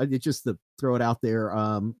 just to throw it out there,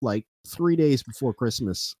 like 3 days before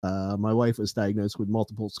Christmas, my wife was diagnosed with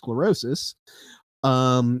multiple sclerosis,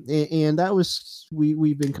 and that was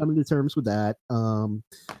we've been coming to terms with that,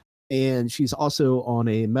 and she's also on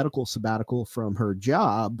a medical sabbatical from her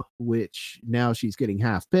job, which now she's getting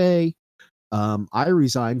half pay. I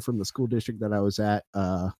resigned from the school district that I was at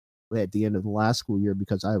the end of the last school year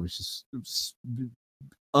because I was just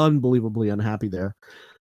unbelievably unhappy there.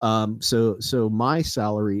 So my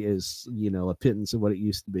salary is, a pittance of what it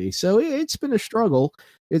used to be. So it's been a struggle.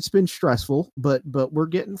 It's been stressful, but we're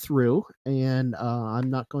getting through, and I'm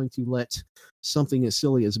not going to let something as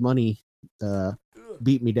silly as money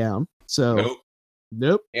beat me down. So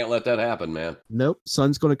nope, can't let that happen, man. Nope,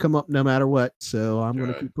 sun's going to come up no matter what. So I'm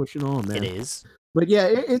going to keep pushing on, man. It is. But yeah,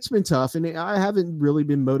 it's been tough, and I haven't really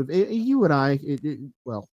been motivated. You and I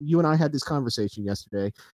had this conversation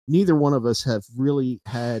yesterday. Neither one of us have really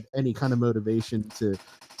had any kind of motivation to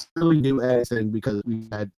really do anything because we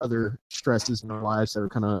had other stresses in our lives that are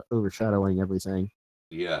kind of overshadowing everything.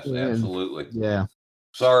 Yes, absolutely. Yeah.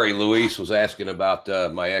 Sorry, Luis was asking about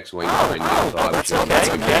my X-wing. Sorry, guys.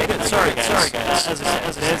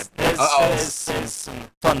 There's some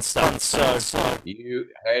fun stuff. So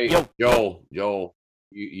Joel,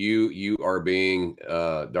 you are being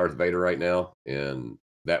Darth Vader right now, and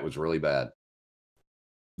that was really bad.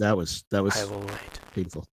 That was I will wait.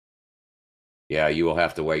 painful. Yeah, you will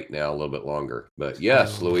have to wait now a little bit longer. But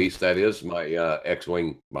yes, Luis, that is my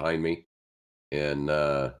X-wing behind me, and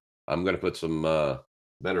I'm going to put some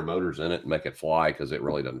better motors in it and make it fly because it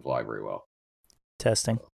really doesn't fly very well.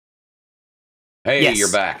 Testing. Hey, Yes.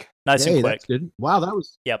 You're back. Nice and quick. That's good. Wow, that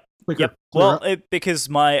was quicker. Yep. Well, because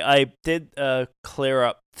I did a clear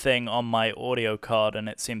up thing on my audio card, and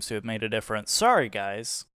it seems to have made a difference. Sorry,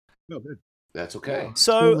 guys. No, good. That's okay.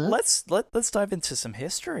 So cool, let's dive into some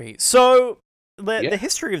history. So the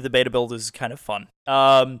history of the beta build is kind of fun.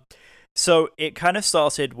 So it kind of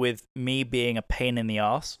started with me being a pain in the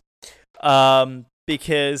ass.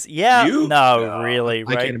 Because really,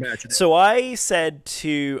 right? I can't imagine it. So I said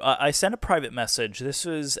I sent a private message. This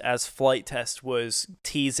was as Flight Test was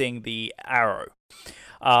teasing the Arrow.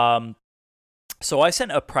 So I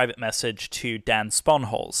sent a private message to Dan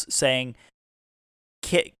Sponholes saying,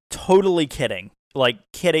 totally kidding,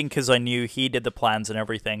 because I knew he did the plans and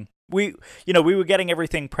everything. We were getting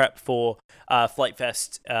everything prepped for Flight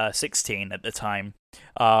Fest 16 at the time.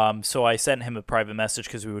 So I sent him a private message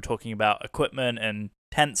because we were talking about equipment and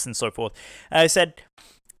tents and so forth. And I said,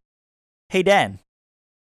 "Hey Dan,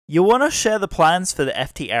 you want to share the plans for the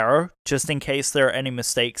FT Arrow just in case there are any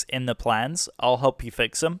mistakes in the plans? I'll help you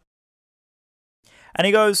fix them." And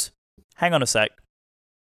he goes, "Hang on a sec."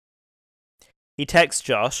 He texts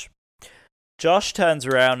Josh. Josh turns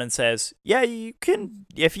around and says, "Yeah, you can.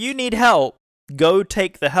 If you need help, go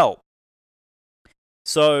take the help."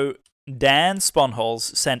 So Dan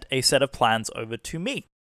Sponholes sent a set of plans over to me.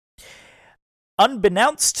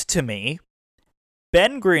 Unbeknownst to me,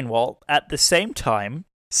 Ben Greenwald at the same time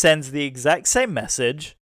sends the exact same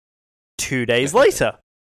message 2 days later.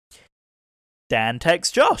 Dan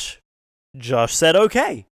texts Josh. Josh said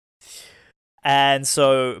okay. And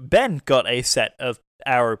so Ben got a set of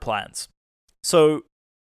Arrow plans. So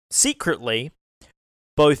secretly,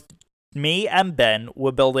 both me and Ben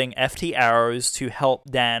were building FT Arrows to help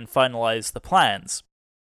Dan finalize the plans.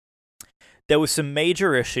 There were some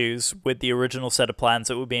major issues with the original set of plans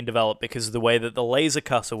that were being developed because of the way that the laser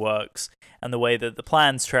cutter works and the way that the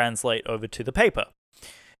plans translate over to the paper.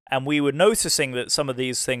 And we were noticing that some of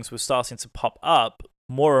these things were starting to pop up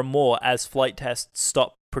more and more as Flight Test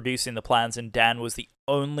stopped producing the plans and Dan was the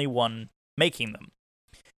only one making them.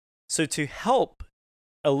 So to help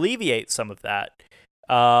alleviate some of that,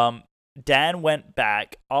 Dan went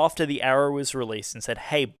back after the Arrow was released and said,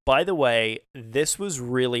 "Hey, by the way, this was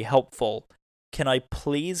really helpful. Can I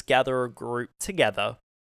please gather a group together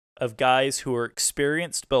of guys who are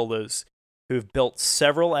experienced builders who have built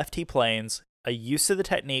several FT planes, are used to the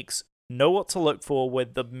techniques, know what to look for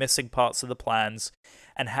with the missing parts of the plans,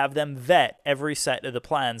 and have them vet every set of the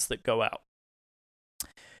plans that go out."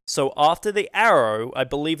 So after the Arrow, I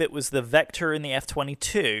believe it was the Vector and the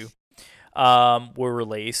F-22 were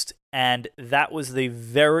released, and that was the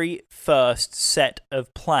very first set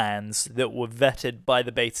of plans that were vetted by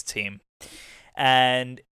the beta team.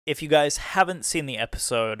 And if you guys haven't seen the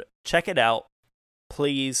episode, check it out.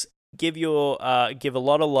 Please give a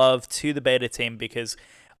lot of love to the beta team because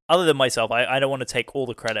other than myself, I don't want to take all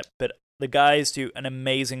the credit, but The guys do an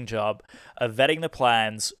amazing job of vetting the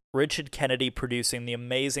plans. Richard Kennedy producing the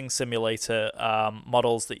amazing simulator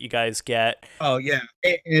models that you guys get. Oh yeah,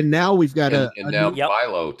 and now we've got and now Yep.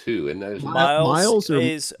 Milo too, and there's Miles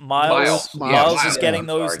is getting Miles,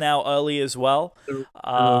 those sorry. now early as well. Real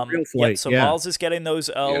Yep, flight, so yeah. Miles is getting those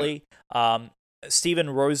early. Steven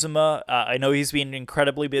Rosema, I know he's been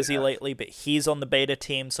incredibly busy lately, but he's on the beta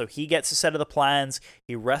team, so he gets a set of the plans.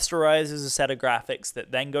 He rasterizes a set of graphics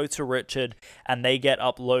that then go to Richard, and they get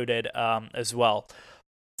uploaded as well.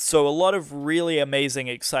 So a lot of really amazing,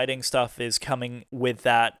 exciting stuff is coming with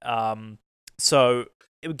that. So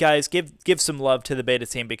guys, give some love to the beta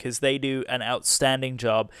team because they do an outstanding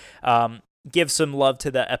job. Give some love to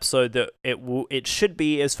the episode that it should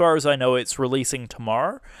be, as far as I know, it's releasing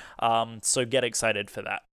tomorrow. So get excited for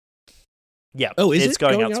that. Yeah. Oh, is it's it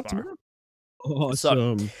going out tomorrow?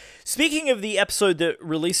 Awesome. Speaking of the episode that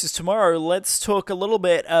releases tomorrow, let's talk a little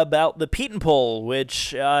bit about the Pete and Paul,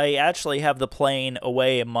 which I actually have the plane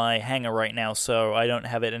away in my hangar right now, so I don't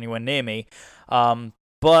have it anywhere near me.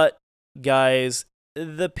 But guys,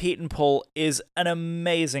 the Pete and Paul is an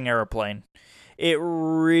amazing airplane. It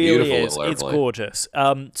really Beautiful is. It's gorgeous.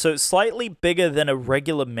 So it's slightly bigger than a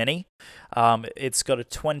regular Mini. It's got a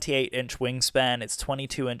 28-inch wingspan. It's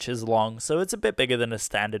 22 inches long, so it's a bit bigger than a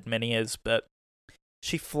standard Mini is, but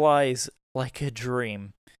she flies like a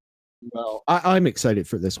dream. Well, I'm excited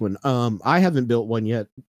for this one. I haven't built one yet,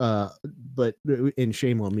 but and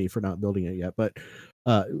shame on me for not building it yet. But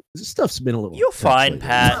stuff's been a little. You're fine,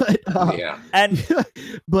 Pat. But, Yeah. And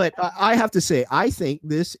but I have to say, I think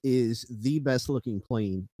this is the best looking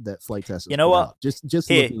plane that Flight Test. You know put what? out. Just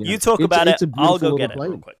here, looking at you it. talk about it. It's a I'll beautiful go get it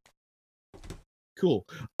little real plane. quick. Cool.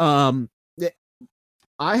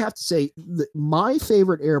 I have to say, my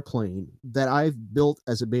favorite airplane that I've built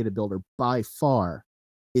as a beta builder by far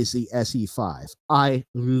is the SE5. I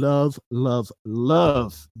love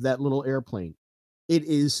that little airplane. It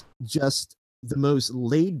is just the most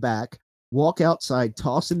laid back, walk outside,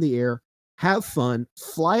 toss in the air, have fun,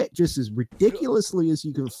 fly it just as ridiculously as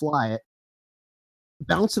you can fly it,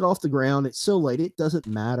 bounce it off the ground. It's so light, it doesn't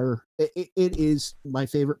matter. It is my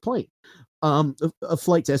favorite plane. A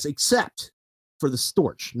Flight Test, except for the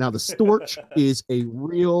Storch. Now the Storch is a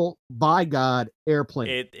real, by God,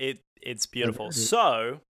 airplane. It's beautiful.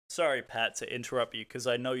 So sorry, Pat, to interrupt you because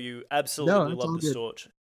I know you absolutely love the Storch.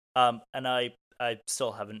 And I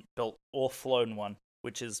still haven't built or flown one,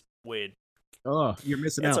 which is weird. Oh, you're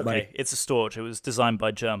missing it's out, okay. buddy. It's a Storch. It was designed by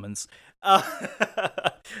Germans. Well,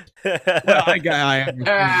 I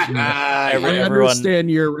understand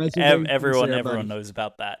your reservations. Everyone knows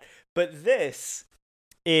about that. But this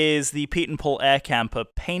is the Pete and Paul Air Camper,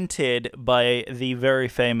 painted by the very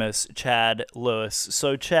famous Chad Lewis.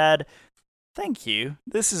 So, Chad, thank you.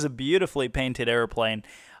 This is a beautifully painted airplane.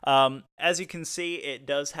 As you can see, it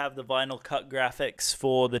does have the vinyl cut graphics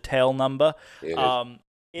for the tail number.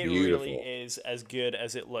 It really is as good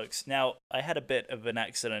as it looks. Now, I had a bit of an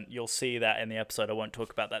accident. You'll see that in the episode. I won't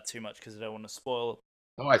talk about that too much because I don't want to spoil.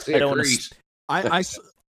 Oh, I see a crease.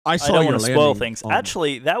 I saw don't your want to spoil landing things. on-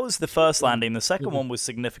 Actually, that was the first landing. The second one was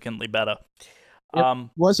significantly better.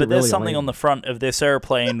 Was it but there's really a something on landing? the front of this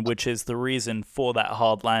airplane which is the reason for that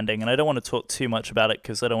hard landing, and I don't want to talk too much about it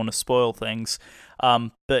because I don't want to spoil things.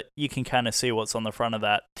 But you can kind of see what's on the front of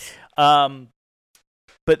that.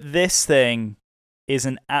 But this thing is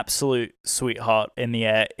an absolute sweetheart in the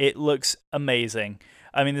air. It looks amazing.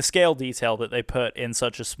 I mean, the scale detail that they put in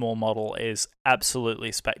such a small model is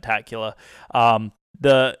absolutely spectacular.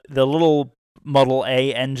 The little Model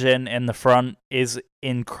A engine in the front is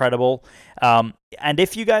incredible. And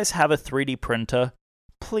if you guys have a 3D printer,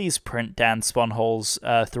 please print Dan Sponhol's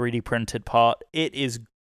 3D printed part. It is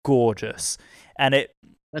gorgeous. And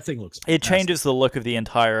That thing looks. it changes the look of the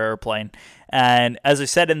entire airplane. And as I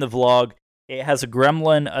said in the vlog, it has a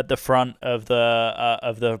gremlin at the front of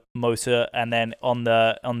the motor, and then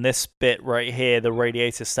on this bit right here, the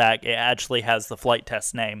radiator stack, it actually has the Flight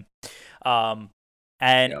Test name.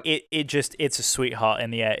 And it's a sweetheart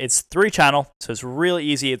in the air. It's 3-channel, so it's really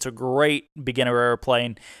easy. It's a great beginner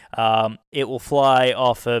airplane. It will fly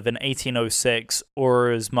off of an 1806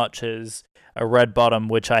 or as much as a red bottom,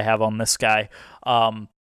 which I have on this guy. And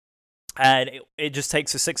it just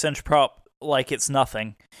takes a 6-inch prop like it's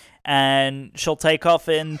nothing. And she'll take off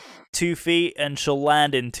in 2 feet and she'll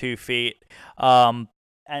land in 2 feet. And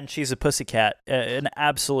she's a pussycat, an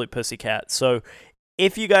absolute pussycat. So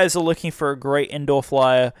if you guys are looking for a great indoor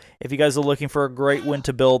flyer, if you guys are looking for a great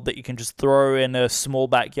winter build that you can just throw in a small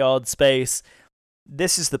backyard space,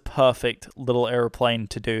 this is the perfect little airplane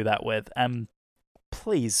to do that with. And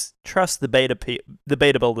please trust the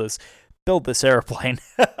beta builders. Build this airplane.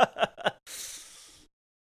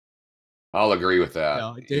 I'll agree with that.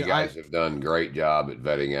 No, You guys have done a great job at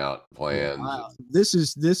vetting out plans. This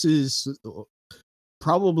is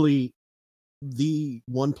probably the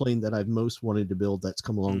one plane that I've most wanted to build that's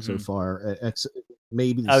come along so far.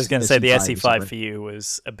 Maybe I was going to say the SE5 for you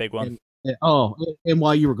was a big one. And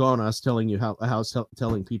while you were gone, I was telling you how I was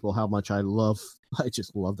telling people how much I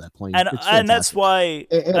just love that plane. And that's why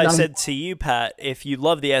I said to you, Pat, if you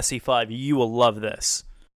love the SE5, you will love this.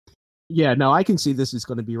 Yeah, no, I can see this is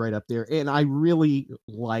going to be right up there, and I really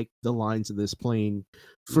like the lines of this plane.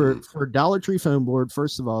 For Dollar Tree foam board,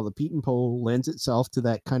 first of all, the Pete and Pole lends itself to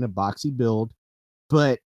that kind of boxy build,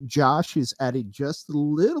 but Josh has added just a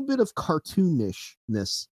little bit of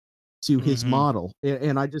cartoonishness to his model,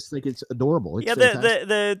 and I just think it's adorable. It's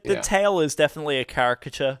the tail is definitely a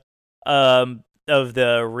caricature of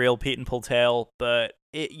the real Pete and Pole tail, but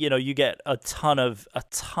you get a ton of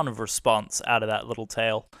response out of that little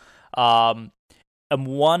tail. And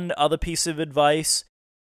one other piece of advice: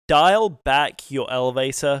 dial back your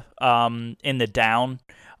elevator in the down,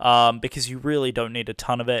 because you really don't need a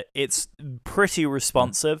ton of it. It's pretty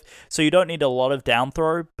responsive, so you don't need a lot of down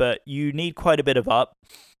throw, but you need quite a bit of up.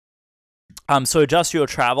 So adjust your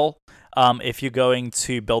travel. If you're going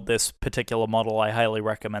to build this particular model, I highly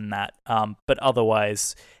recommend that. But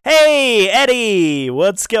otherwise, hey, Eddie,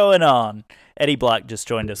 what's going on? Eddie Black just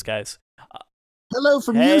joined us, guys. Hello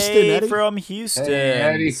from Houston, Eddie. From Houston. Hey,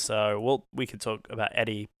 Eddie. So we can talk about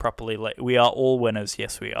Eddie properly later. We are all winners.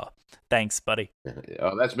 Yes, we are. Thanks, buddy.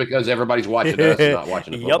 Oh, that's because everybody's watching us and not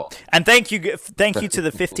watching the football. Yep. And thank you to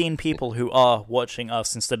the 15 people who are watching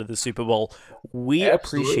us instead of the Super Bowl. We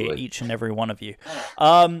appreciate each and every one of you.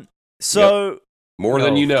 More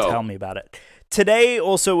than you know. Tell me about it. Today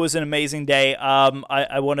also was an amazing day.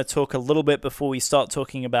 I want to talk a little bit before we start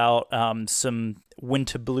talking about some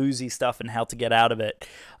winter bluesy stuff and how to get out of it.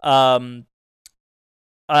 I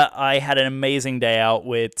had an amazing day out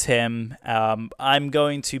with Tim. I'm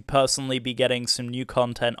going to personally be getting some new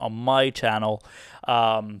content on my channel.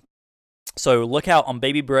 So look out on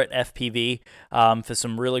Baby Brit FPV for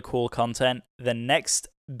some really cool content. The next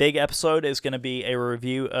big episode is going to be a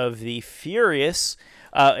review of the Furious.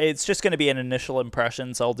 It's just going to be an initial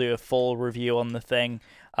impressions. I'll do a full review on the thing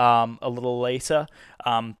a little later.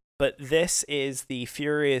 But this is the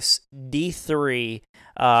Furious D3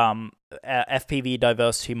 FPV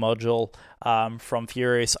diversity module from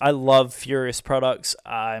Furious. I love Furious products.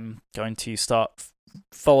 I'm going to start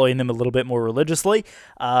following them a little bit more religiously.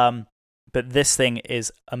 But this thing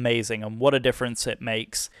is amazing, and what a difference it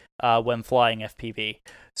makes when flying FPV.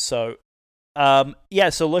 So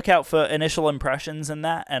so look out for initial impressions in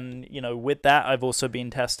that, and with that, I've also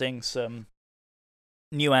been testing some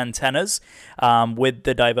new antennas with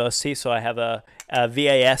the diversity. So I have a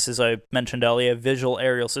VAS, as I mentioned earlier, Visual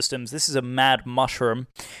Aerial Systems. This is a Mad Mushroom,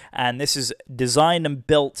 and this is designed and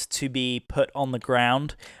built to be put on the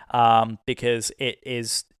ground because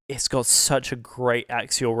it's got such a great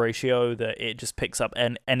axial ratio that it just picks up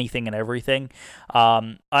anything and everything.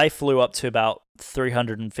 I flew up to about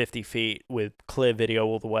 350 feet with clear video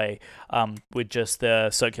all the way with just the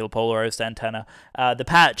circular polarized antenna. The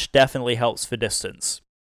patch definitely helps for distance.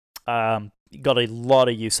 Got a lot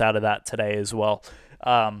of use out of that today as well.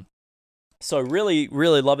 So really,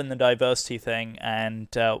 really loving the diversity thing, and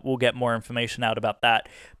we'll get more information out about that.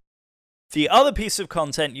 The other piece of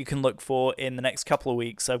content you can look for in the next couple of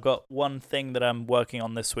weeks, I've got one thing that I'm working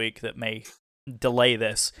on this week that may delay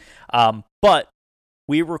this, but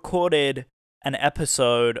we recorded an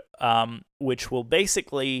episode which will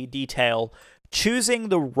basically detail choosing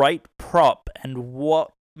the right prop and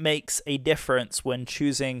what makes a difference when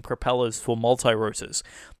choosing propellers for multi-rotors.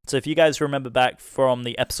 So if you guys remember back from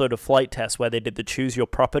the episode of Flight Test where they did the Choose Your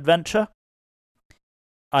Prop adventure,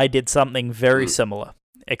 I did something very similar,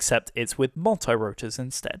 except it's with multi-rotors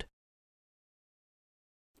instead.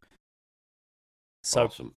 So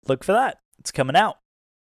awesome. Look for that. It's coming out.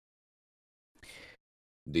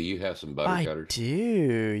 Do you have some butter cutters? I do.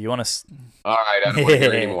 You want to? All right, I don't want to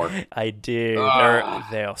hear anymore. I do.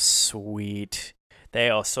 They are sweet. They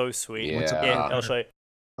are so sweet. Yeah. I'll show you.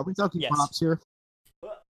 Are we talking props here?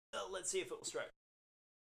 Let's see if it will strike.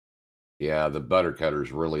 Yeah, the butter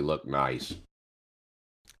cutters really look nice.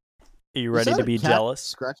 Are you ready to be jealous?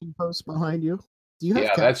 Scratching post behind you? Do you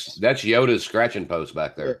have cats? that's Yoda's scratching post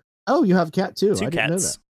back there. Oh, you have a cat too. Two I didn't know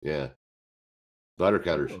cats. that. Yeah. Butter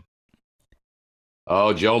cutters.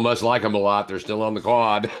 Oh, Joe must like them a lot. They're still on the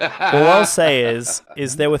quad. All I'll say is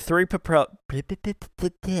there were three propellers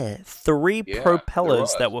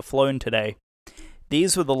that were flown today.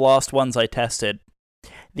 These were the last ones I tested.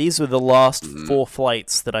 These were the last 4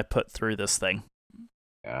 flights that I put through this thing.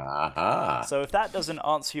 Aha. So if that doesn't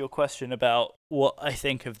answer your question about what I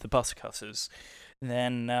think of the Buttercutters,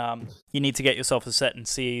 then you need to get yourself a set and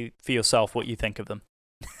see for yourself what you think of them.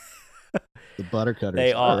 The Buttercutters.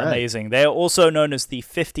 They All are right. amazing. They are also known as the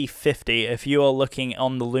 5050. If you are looking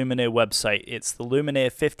on the Lumineer website, it's the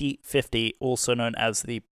Lumineer 5050, also known as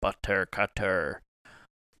the Buttercutter.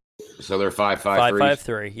 So they're 5.53.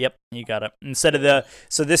 5.53. Yep, you got it. Instead of the,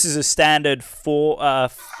 so this is a standard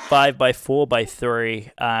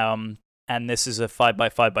 5x4x3, and this is a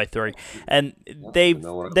 5x5x3, and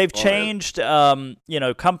they've changed.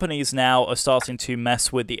 Companies now are starting to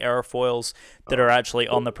mess with the aerofoils that are actually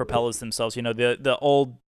on the propellers themselves. The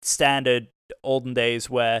old standard olden days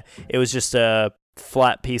where it was just a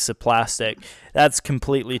flat piece of plastic. That's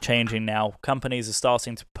completely changing now. Companies are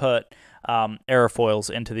starting to put aerofoils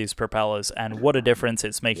into these propellers, and what a difference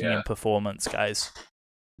it's making in performance, guys.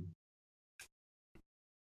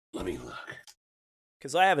 Let me look.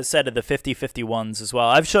 Because I have a set of the 5051s as well.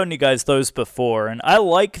 I've shown you guys those before, and I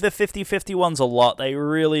like the 5051s a lot. They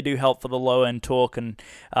really do help for the low-end torque, and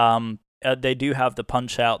they do have the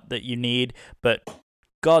punch-out that you need, but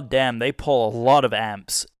goddamn, they pull a lot of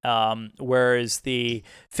amps, whereas the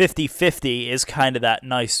 5050 is kind of that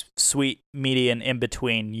nice, sweet median in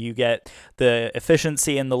between. You get the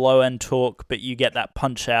efficiency in the low-end torque, but you get that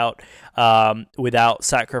punch-out without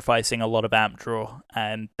sacrificing a lot of amp draw,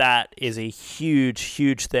 and that is a huge,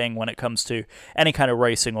 huge thing when it comes to any kind of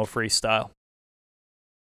racing or freestyle.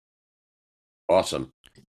 Awesome.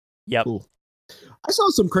 Yep. Cool. I saw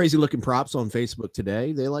some crazy looking props on Facebook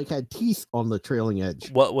today. They had teeth on the trailing edge.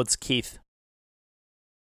 What's Keith?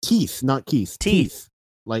 Teeth, not Keith. Teeth.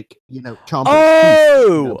 Like, chompers.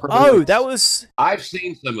 Oh, that was... I've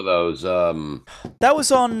seen some of those. That was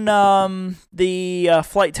on the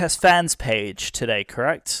Flight Test fans page today,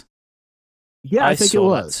 correct? Yeah, I think it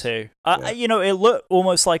was. That too. It looked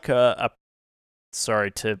almost like a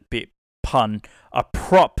sorry to be pun, a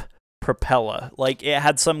prop propeller. Like it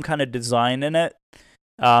had some kind of design in it,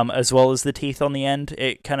 as well as the teeth on the end.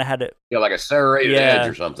 It kind of had it. Yeah, like a serrated edge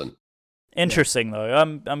or something. Interesting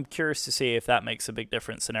though. I'm curious to see if that makes a big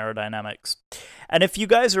difference in aerodynamics. And if you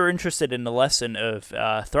guys are interested in the lesson of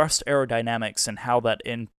thrust aerodynamics and how that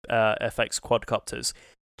affects quadcopters,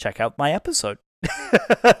 check out my episode.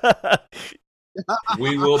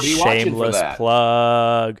 We will be watching for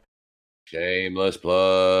that. Shameless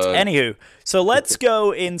plug. Anywho, so let's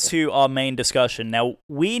go into our main discussion. Now,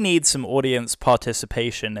 we need some audience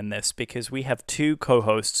participation in this because we have two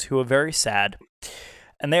co-hosts who are very sad.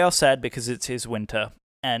 And they are sad because it is winter.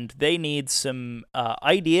 And they need some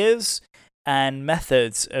ideas and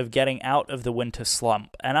methods of getting out of the winter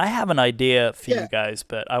slump. And I have an idea for you guys,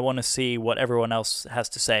 but I want to see what everyone else has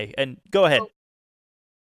to say. And go ahead.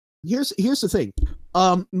 Here's the thing.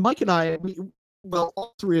 Mike and I,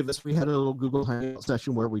 all three of us, we had a little Google Hangout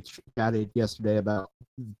session where we chatted yesterday about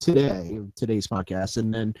today's podcast,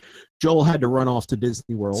 and then Joel had to run off to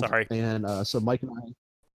Disney World. Sorry. And so Mike and I,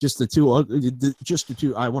 just the two,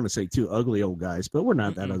 I want to say two ugly old guys, but we're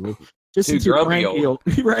not that ugly. Just two grumpy old,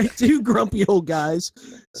 right? Two grumpy old guys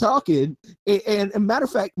talking. And a matter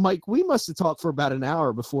of fact, Mike, we must have talked for about an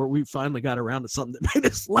hour before we finally got around to something that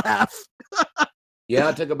made us laugh. Yeah,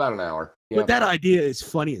 it took about an hour. Yeah. But that idea is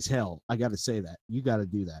funny as hell. I got to say that. You got to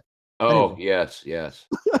do that. Oh, anyway. Yes.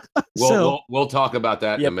 We'll talk about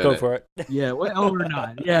that in a minute. Go for it. Yeah, or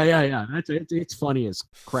not. Yeah. It's funny as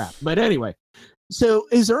crap. But anyway, so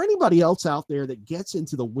is there anybody else out there that gets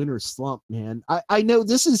into the winter slump, man? I know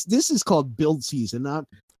this is called build season.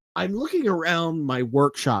 I'm looking around my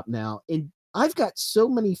workshop now, and I've got so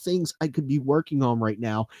many things I could be working on right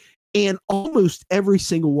now. And almost every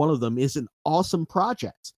single one of them is an awesome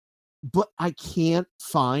project, but I can't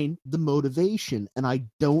find the motivation, and I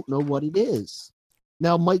don't know what it is.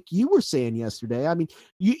 Now, Mike, you were saying yesterday, I mean,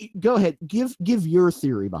 you go ahead, give your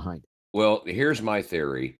theory behind it. Well, here's my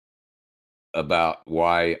theory about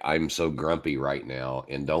why I'm so grumpy right now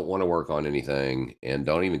and don't want to work on anything and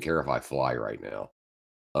don't even care if I fly right now.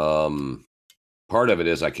 Part of it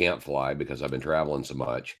is I can't fly because I've been traveling so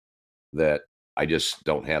much that I just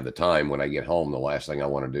don't have the time. When I get home, the last thing I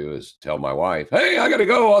want to do is tell my wife, hey, I got to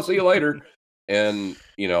go. I'll see you later. And,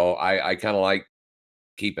 I kind of like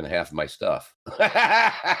keeping half of my stuff.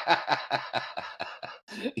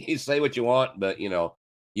 You say what you want, but,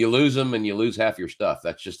 you lose them and you lose half your stuff.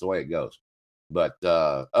 That's just the way it goes. But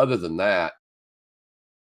other than that,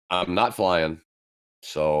 I'm not flying.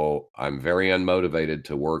 So I'm very unmotivated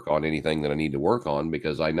to work on anything that I need to work on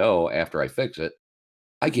because I know after I fix it,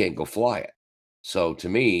 I can't go fly it. So to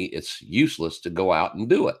me, it's useless to go out and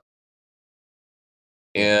do it.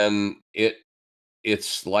 And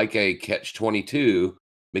it's like a catch-22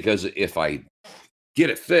 because if I get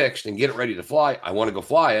it fixed and get it ready to fly, I want to go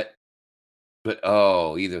fly it. But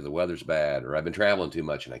either the weather's bad or I've been traveling too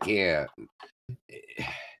much and I can't.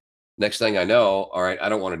 Next thing I know, all right, I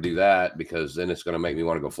don't want to do that because then it's going to make me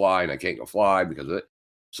want to go fly and I can't go fly because of it.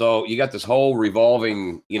 So you got this whole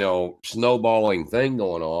revolving, snowballing thing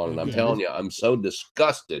going on. And I'm Yeah, telling you, I'm so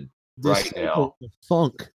disgusted right now. The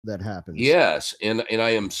funk that happens. Yes. And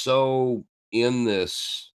I am so in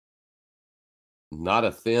this, not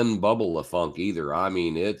a thin bubble of funk either. I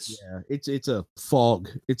mean, it's a fog.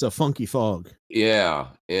 It's a funky fog. Yeah.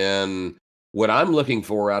 And what I'm looking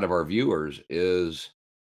for out of our viewers is,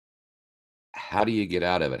 how do you get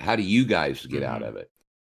out of it? How do you guys get out of it?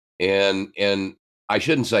 And I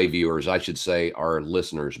shouldn't say viewers, I should say our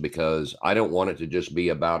listeners, because I don't want it to just be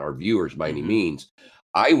about our viewers by any means.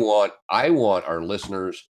 I want our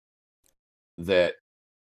listeners that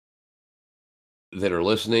are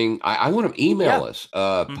listening. I want them email us,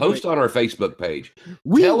 post on our Facebook page.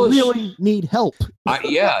 We really need help.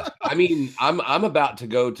 Yeah, I mean, I'm about to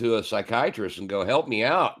go to a psychiatrist and go, help me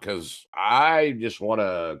out, because I just want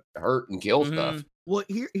to hurt and kill stuff. Well,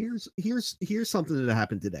 here's something that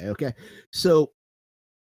happened today. Okay, so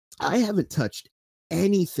I haven't touched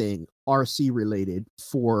anything RC related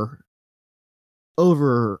for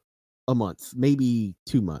over a month, maybe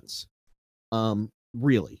 2 months.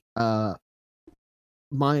 Really.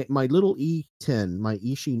 My little E10, my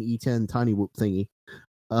Eachine E10 tiny whoop thingy,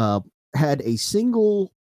 had a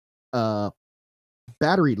single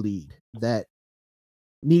battery lead that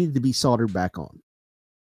needed to be soldered back on,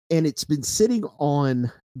 and it's been sitting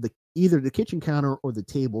on either the kitchen counter or the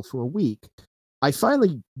table for a week. I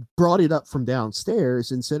finally brought it up from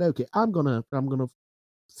downstairs and said, "Okay, I'm gonna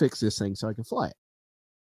fix this thing so I can fly it."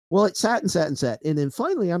 Well, it sat, and then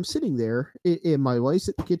finally I'm sitting there, and my wife's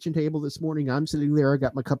at the kitchen table this morning. I'm sitting there. I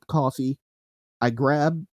got my cup of coffee. I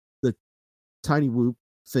grabbed the tiny whoop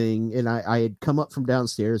thing, and I had come up from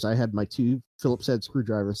downstairs. I had my 2 Phillips head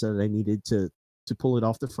screwdrivers that I needed to pull it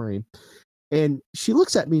off the frame. And she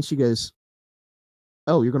looks at me and she goes,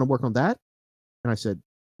 "Oh, you're going to work on that?" And I said,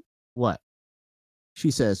 "What?"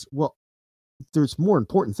 She says, "Well, there's more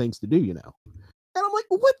important things to do, you know." And I'm like,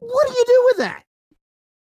 "What do you do with that?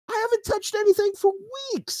 I haven't touched anything for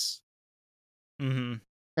weeks."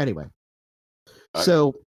 Anyway,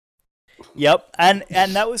 so yep, and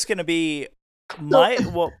that was going to be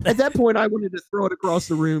at that point, I wanted to throw it across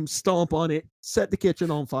the room, stomp on it, set the kitchen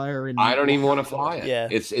on fire, and I don't even want to fly it. Yeah,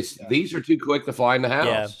 these are too quick to fly in the house.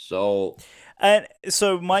 Yeah.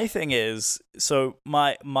 So my thing is,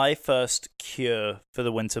 my first cure for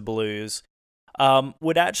the winter blues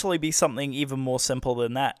would actually be something even more simple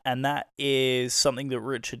than that, and that is something that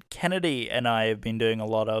Richard Kennedy and I have been doing a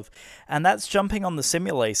lot of, and that's jumping on the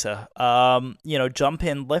simulator. Jump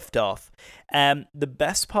in, lift off. And the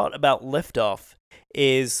best part about lift off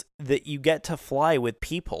is that you get to fly with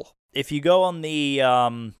people. If you go on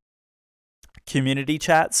the community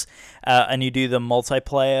chats and you do the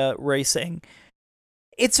multiplayer racing,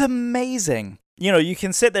 it's amazing. You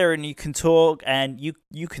can sit there and you can talk, and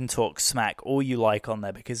you can talk smack all you like on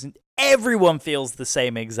there, because everyone feels the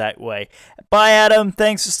same exact way. Bye, Adam.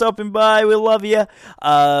 Thanks for stopping by. We love you.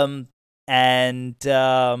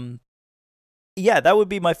 Yeah, that would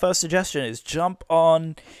be my first suggestion: is jump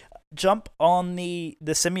on the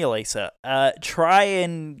simulator. Try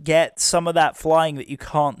and get some of that flying that you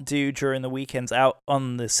can't do during the weekends out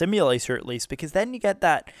on the simulator, at least, because then you get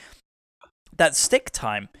that stick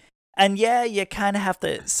time. And yeah, you kind of have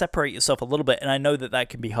to separate yourself a little bit, and I know that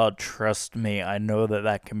can be hard. Trust me, I know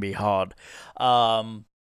that can be hard. So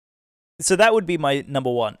that would be my number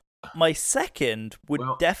one. My second would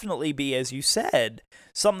definitely be, as you said,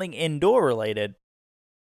 something indoor related.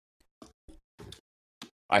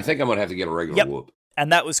 I think I'm going to have to get a regular whoop.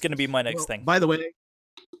 And that was going to be my next thing. By the way,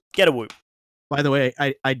 get a whoop. By the way,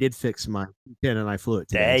 I did fix my 10 and I flew it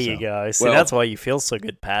today. There you go. See, that's why you feel so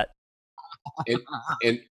good, Pat.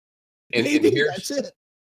 And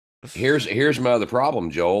here's my other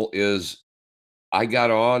problem, Joel, is I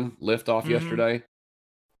got on liftoff yesterday,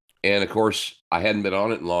 and of course I hadn't been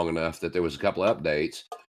on it long enough that there was a couple of updates,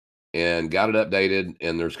 and got it updated,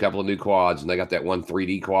 and there's a couple of new quads, and they got that one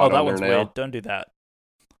 3D quad on there now. Weird. Don't do that.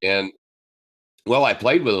 And I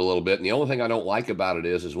played with it a little bit, and the only thing I don't like about it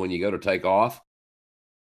is when you go to take off,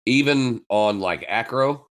 even on like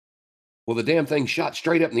acro, the damn thing shot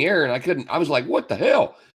straight up in the air, and I was like, what the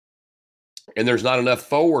hell? And there's not enough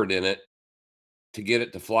forward in it to get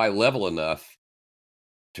it to fly level enough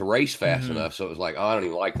to race fast enough. So it was like, I don't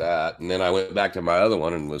even like that. And then I went back to my other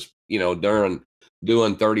one and was,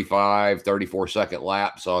 doing 35, 34 second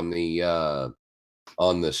laps on the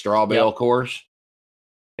straw bale course.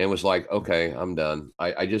 and was like, okay, I'm done.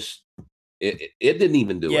 I just it didn't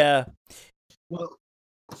even do it. Yeah. Well,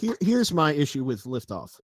 here's my issue with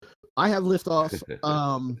Liftoff. I have Liftoff.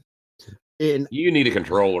 In You need a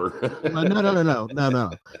controller.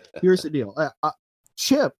 no. Here's the deal.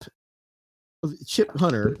 Chip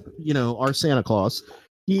Hunter, our Santa Claus,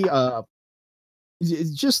 he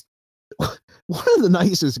is just one of the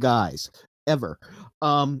nicest guys ever.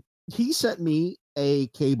 He sent me a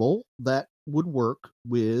cable that would work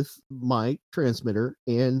with my transmitter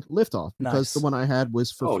and Liftoff because the one I had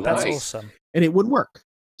was for free. That's nice. awesome. And it wouldn't work.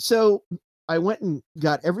 So I went and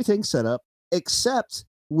got everything set up, except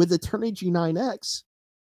with the Turnigy G9X,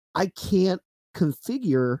 I can't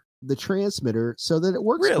configure the transmitter so that it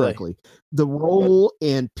works correctly. The roll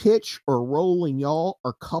and pitch or roll and yaw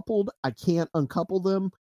are coupled. I can't uncouple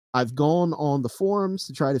them. I've gone on the forums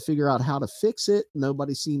to try to figure out how to fix it.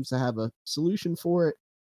 Nobody seems to have a solution for it.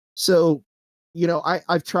 So,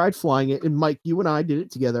 I've tried flying it, and Mike, you and I did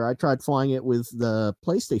it together. I tried flying it with the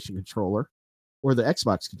PlayStation controller or the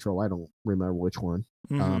Xbox controller. I don't remember which one.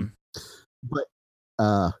 Mm-hmm. But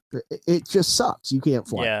it just sucks. You can't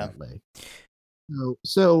fly it that way.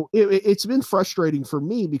 So it's been frustrating for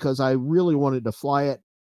me because I really wanted to fly it,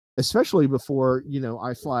 especially before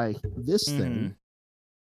I fly this thing.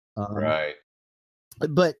 Right.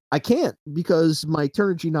 But I can't because my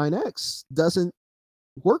Turner G9X doesn't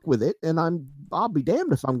work with it, and I'll be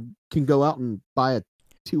damned if I can go out and buy a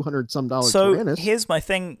 $200-some Tyrannus. So here's my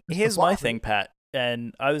thing. Pat,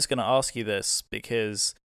 and I was going to ask you this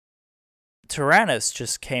because Tyrannus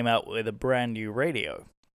just came out with a brand new radio.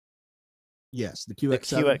 Yes, the QX7.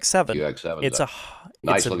 The QX7. QX7. It's a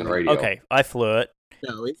nice looking radio. Okay, I flew it.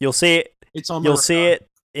 No, you'll see it. It's on. You'll see it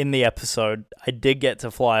in the episode. I did get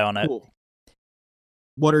to fly on it. Cool.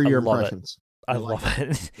 What are your impressions? I love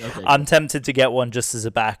it. Okay, I'm tempted to get one just as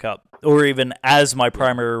a backup, or even as my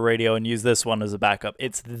primary radio, and use this one as a backup.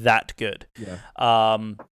 It's that good. Yeah.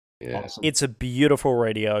 Awesome. It's a beautiful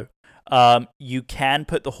radio. You can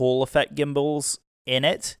put the Hall effect gimbals in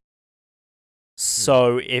it.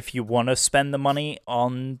 So if you want to spend the money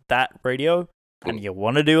on that radio and you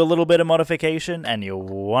want to do a little bit of modification and you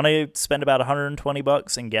want to spend about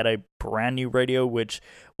 $120 and get a brand new radio which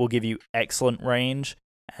will give you excellent range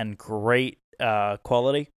and great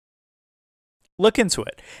quality, look into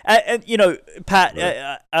it. And Pat,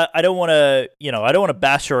 I don't want to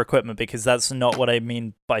bash your equipment because that's not what I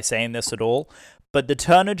mean by saying this at all. But the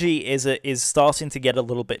Turnigy is starting to get a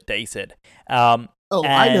little bit dated.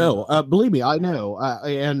 I know. Believe me, I know.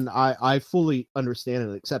 And I fully understand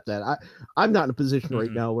and accept that. I'm not in a position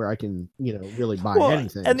right now where I can, really buy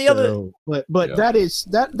anything. And the but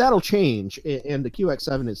that'll change. And the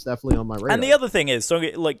QX7 is definitely on my radar. And the other thing is,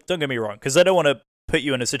 don't get me wrong, because I don't want to put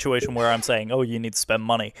you in a situation where I'm saying, oh, you need to spend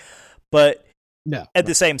money. But at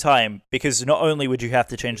the same time, because not only would you have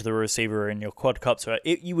to change the receiver in your quadcopter,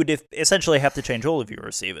 you would essentially have to change all of your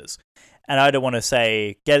receivers. And I don't want to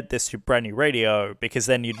say, get this brand new radio, because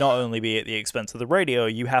then you'd not only be at the expense of the radio,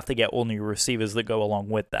 you have to get all new receivers that go along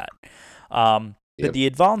with that. But the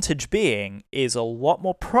advantage being is a lot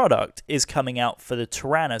more product is coming out for the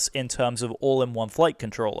Tyrannus in terms of all-in-one flight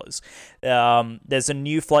controllers. There's a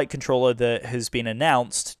new flight controller that has been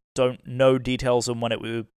announced. Don't know details on when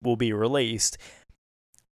it will be released.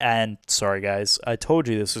 And sorry, guys, I told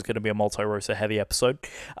you this was going to be a multi-rotor heavy episode.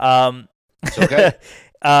 It's okay.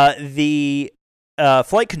 The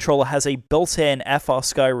flight controller has a built-in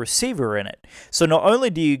FrSky receiver in it. So not only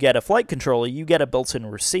do you get a flight controller, you get a built-in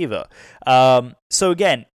receiver. So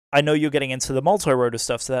again, I know you're getting into the multi-rotor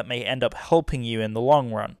stuff, so that may end up helping you in the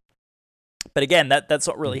long run. But again, that's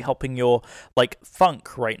not really helping your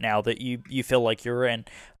funk right now that you feel like you're in.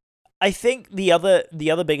 I think the other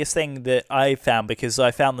biggest thing that I found, because I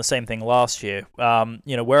found the same thing last year,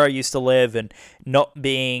 where I used to live and not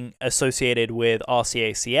being associated with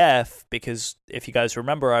RCACF, because if you guys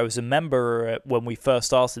remember, I was a member when we first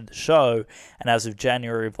started the show, and as of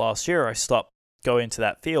January of last year, I stopped going to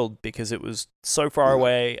that field because it was so far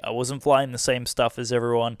away. I wasn't flying the same stuff as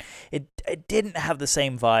everyone. It didn't have the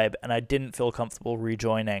same vibe, and I didn't feel comfortable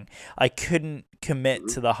rejoining. I couldn't commit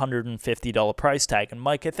to the $150 price tag. And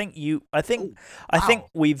Mike, I think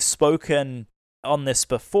we've spoken on this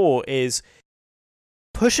before, is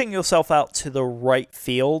pushing yourself out to the right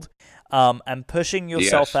field, and pushing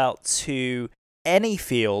yourself out to any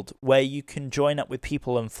field where you can join up with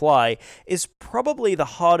people and fly is probably the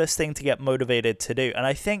hardest thing to get motivated to do. And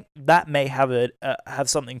I think that may have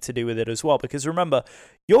something to do with it as well, because remember,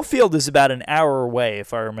 your field is about an hour away,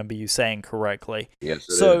 if I remember you saying correctly. Yes,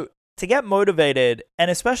 it so is. To get motivated, and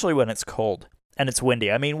especially when it's cold and it's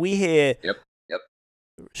windy. I mean, we hear Yep.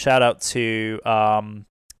 shout out to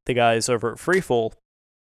the guys over at Freefall.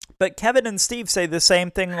 But Kevin and Steve say the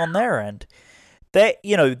same thing on their end.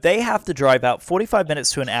 They have to drive out 45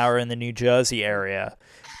 minutes to an hour in the New Jersey area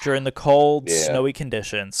during the cold, snowy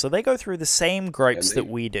conditions. So they go through the same gripes that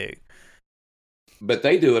we do. But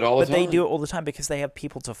they do it all the time. But they do it all the time because they have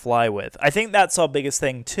people to fly with. I think that's our biggest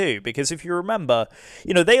thing too, because if you remember,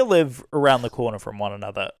 they live around the corner from one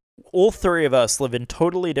another. All three of us live in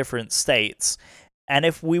totally different states. And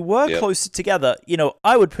if we were closer together,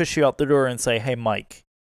 I would push you out the door and say, hey, Mike,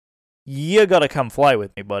 you got to come fly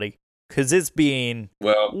with me, buddy, because it's been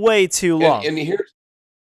way too long. And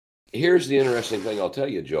here's the interesting thing I'll tell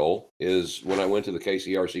you, Joel, is when I went to the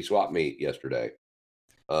KCRC swap meet yesterday,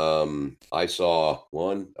 I saw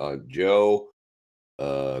Joe,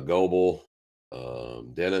 Goebel,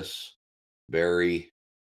 Dennis, Barry.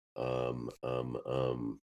 I'm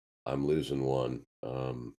losing one.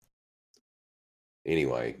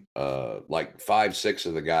 Anyway, like 5, 6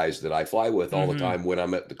 of the guys that I fly with all the time when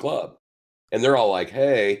I'm at the club, and they're all like,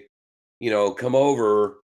 "Hey, come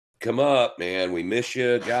over, come up, man. We miss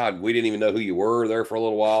you. God, we didn't even know who you were there for a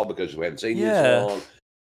little while because we hadn't seen you in so long."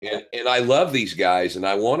 And I love these guys, and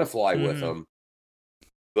I want to fly with them,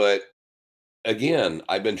 but again,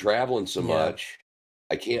 I've been traveling so much,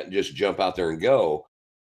 I can't just jump out there and go.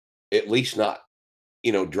 At least not,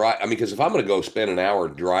 drive. I mean, because if I'm going to go spend an hour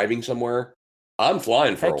driving somewhere, I'm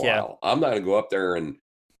flying for a while. I'm not going to go up there and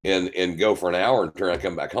go for an hour and turn around and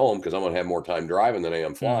come back home because I'm going to have more time driving than I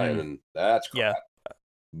am flying, and that's crap.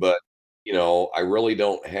 But I really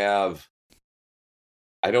don't have.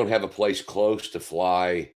 I don't have a place close to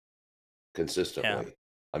fly consistently.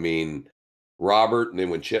 I mean, Robert, and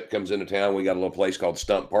then when Chip comes into town, we got a little place called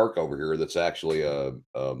Stump Park over here that's actually a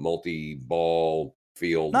multi-ball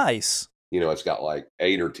field. Nice. It's got like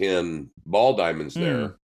 8 or 10 ball diamonds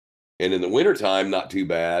there. And in the wintertime, not too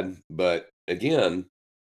bad. But again,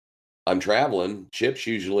 I'm traveling. Chip's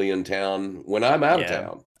usually in town when I'm out of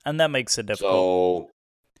town. And that makes it difficult. So,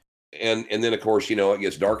 and then, of course, it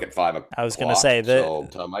gets dark at 5 o'clock. I was going to say that. So,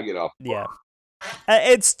 time I get off.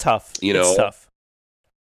 It's tough. It's tough.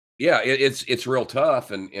 Yeah, it's real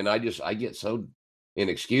tough. And I get so, and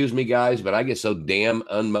excuse me, guys, but I get so damn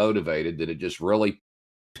unmotivated that it just really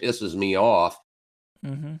pisses me off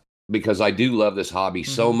because I do love this hobby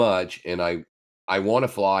so much, and I want to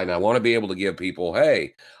fly, and I want to be able to give people,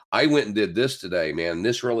 hey, I went and did this today, man.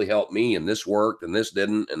 This really helped me, and this worked, and this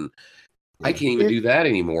didn't, and I can't even do that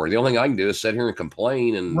anymore. The only thing I can do is sit here and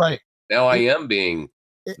complain, and now I am being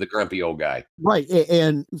the grumpy old guy. Right.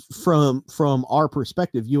 And from our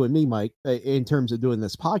perspective, you and me, Mike, in terms of doing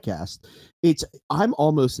this podcast, I'm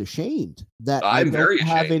almost ashamed that I don't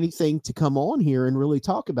have anything to come on here and really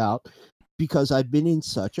talk about because I've been in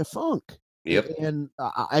such a funk. Yep. And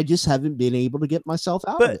I just haven't been able to get myself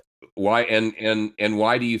out of it. Why? And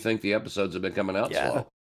why do you think the episodes have been coming out slow?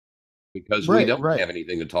 Because we don't have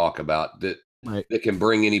anything to talk about that can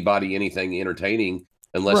bring anybody anything entertaining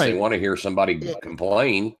unless they want to hear somebody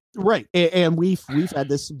complain. Right. And we've had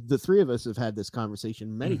this, the three of us have had this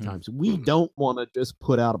conversation many times. We don't want to just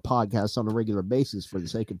put out a podcast on a regular basis for the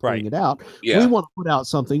sake of putting it out. We want to put out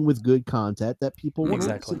something with good content that people want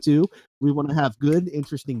to listen to. We want to have good,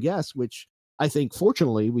 interesting guests, which I think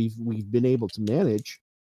fortunately we've been able to manage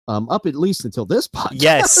up at least until this podcast.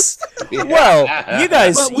 Yes. Well, you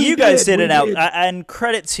guys did it out, and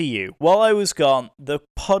credit to you. While I was gone, the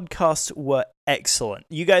podcasts were excellent.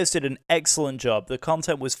 You guys did an excellent job. The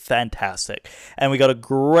content was fantastic, and we got a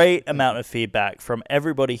great amount of feedback from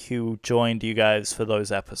everybody who joined you guys for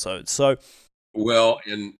those episodes. So, well,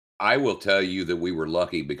 and I will tell you that we were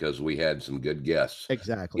lucky because we had some good guests.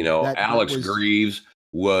 Exactly. Alex Greaves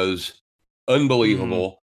was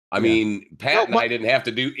unbelievable. I mean, Pat and I didn't have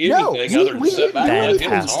to do anything other than sit back and let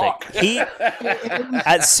him talk.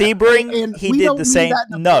 At Sebring, he did the same.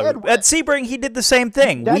 At Sebring, he did the same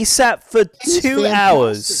thing. We sat for 2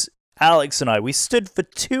 hours. Alex and I, we stood for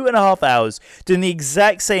 2.5 hours doing the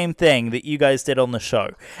exact same thing that you guys did on the show,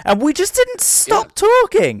 and we just didn't stop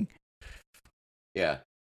talking. Yeah,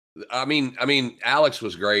 I mean, Alex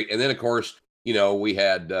was great, and then of course, we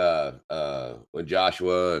had with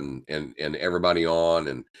Joshua and everybody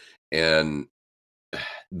on, and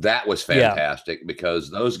that was fantastic because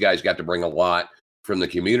those guys got to bring a lot from the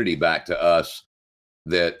community back to us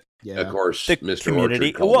that, of course, the Mr.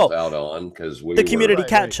 Community Orchard called us out on because we the community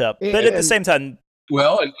catch up. But at the same time,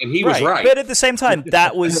 and he was right. But at the same time,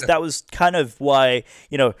 that was kind of why,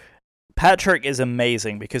 Patrick is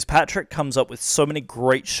amazing because Patrick comes up with so many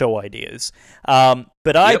great show ideas.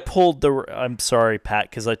 But I pulled I'm sorry, Pat,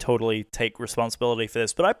 because I totally take responsibility for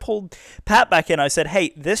this, but I pulled Pat back in. I said,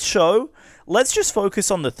 hey, this show, let's just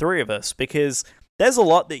focus on the three of us because there's a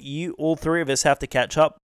lot that all three of us have to catch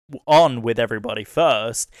up on with everybody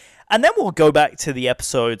first, and then we'll go back to the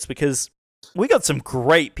episodes because we got some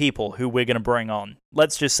great people who we're going to bring on.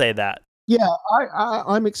 Let's just say that. Yeah,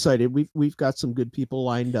 I'm excited. We've got some good people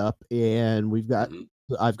lined up, and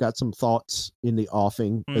I've got some thoughts in the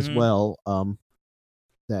offing as well.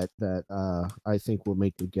 That I think will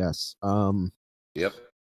make good guests. Yep.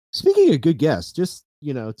 Speaking of good guests, just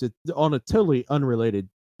on a totally unrelated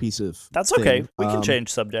piece of that's okay. We can change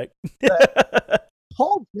subject.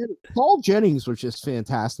 Paul Jennings was just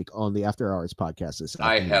fantastic on the After Hours podcast this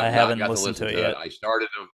afternoon. I haven't listened to it yet. I started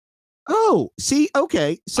them. Oh, see,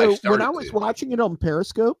 okay. So when I was watching it on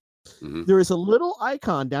Periscope, there is a little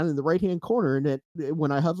icon down in the right-hand corner, and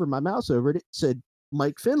when I hovered my mouse over it, it said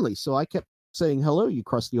Mike Finley. So I kept saying, "Hello, you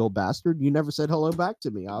crusty old bastard." You never said hello back to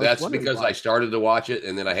me. That's because I started to watch it,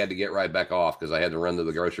 and then I had to get right back off because I had to run to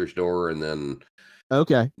the grocery store, and then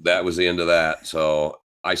that was the end of that. So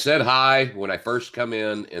I said hi when I first come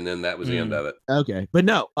in, and then that was the end of it. Okay, but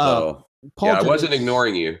no, Paul. Yeah, I wasn't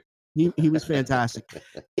ignoring you. He was fantastic.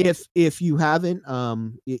 If you haven't,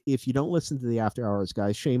 if you don't listen to the After Hours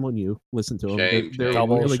guys, shame on you. Listen to them. They're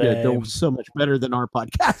really good. They're so much better than our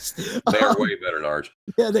podcast. They're way better than ours.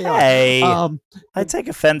 Yeah, they are. Hey, I take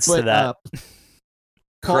offense to that.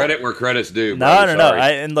 Credit where credit's due. No.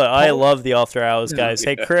 I love the After Hours guys.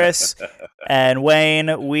 Hey, Chris and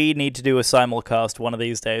Wayne, we need to do a simulcast one of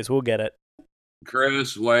these days. We'll get it.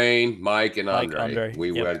 Chris, Wayne, Mike, and Andre.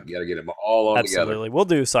 We got to get them all on together. Absolutely. We'll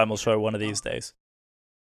do a simul show one of these days.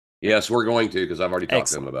 Yes, we're going to because I've already talked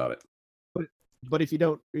to them about it. But if you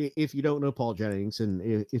don't know Paul Jennings,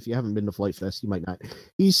 and if you haven't been to Flight Fest, you might not.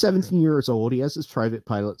 He's 17 years old. He has his private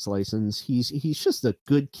pilot's license. He's just a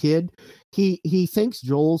good kid. He thinks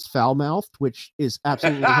Joel's foul-mouthed, which is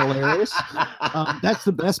absolutely hilarious. That's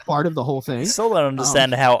the best part of the whole thing. I still don't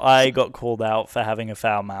understand how I got called out for having a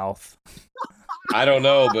foul mouth. I don't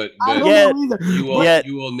know, but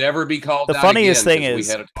you will never be called out. The funniest thing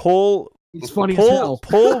is Paul. It's funny as hell.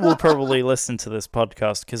 Paul will probably listen to this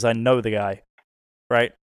podcast because I know the guy.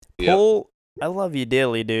 Right? Yep. Paul, I love you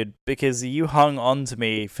dearly, dude, because you hung on to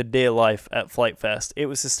me for dear life at Flight Fest. It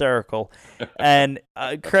was hysterical. And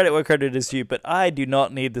credit where credit is due, but I do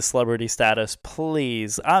not need the celebrity status.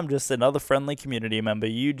 Please. I'm just another friendly community member.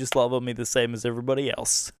 You just love me the same as everybody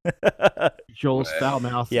else. Joel's foul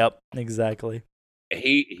mouth. Yep, exactly.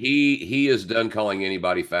 He is done calling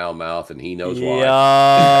anybody foul mouth, and he knows why.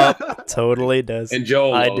 Yeah, totally does. And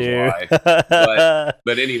Joel knows why.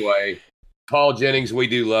 But anyway, Paul Jennings, we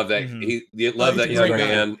do love that. Love that young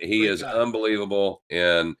man. He is unbelievable.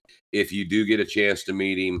 And if you do get a chance to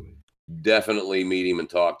meet him, definitely meet him and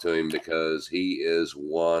talk to him because he is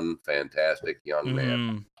one fantastic young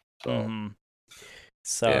man.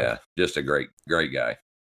 So yeah, just a great guy.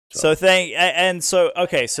 So this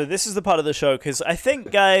is the part of the show because I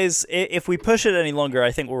think, guys, if we push it any longer,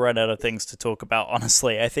 I think we'll run out of things to talk about.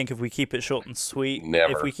 Honestly, I think if we keep it short and sweet,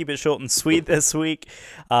 this week,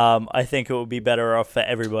 I think it will be better off for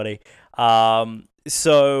everybody.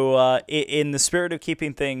 So in the spirit of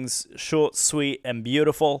keeping things short, sweet, and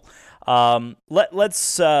beautiful, let's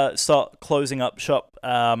start closing up shop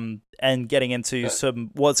and getting into some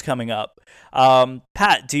what's coming up.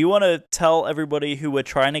 Pat, do you want to tell everybody who we're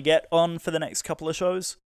trying to get on for the next couple of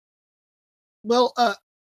shows? Well,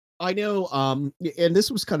 I know, and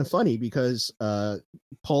this was kind of funny because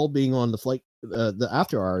Paul being on the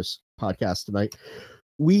After Hours podcast tonight,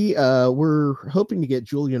 we were hoping to get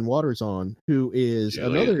Julian Waters on, who is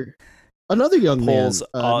another young Paul's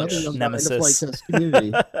man, arch another young nemesis guy in the flight test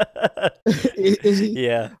community. Is he?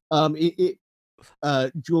 Yeah.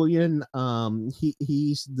 Julian,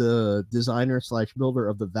 he's the designer / builder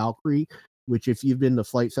of the Valkyrie, which if you've been to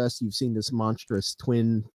Flight Fest, you've seen this monstrous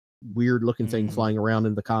twin weird looking thing flying around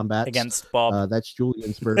in the combat against Bob. That's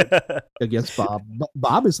Julian's bird against Bob.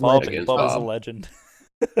 Bob is legend. Bob is a legend.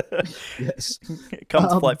 Yes. Come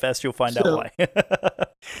to Flight Fest, you'll find out why.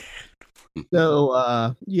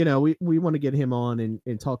 So, we want to get him on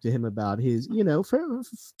and talk to him about his,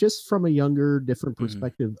 just from a younger, different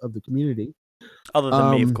perspective of the community. Other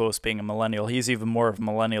than me, of course, being a millennial. He's even more of a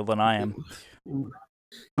millennial than I am.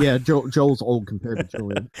 Yeah, Joel's old compared to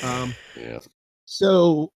Julian. Yeah.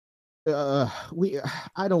 So,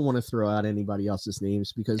 I don't want to throw out anybody else's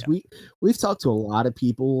names because we've talked to a lot of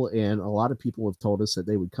people and a lot of people have told us that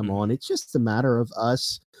they would come on. It's just a matter of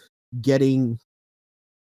us getting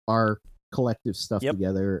our collective stuff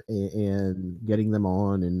together and getting them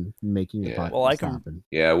on and making the podcast happen.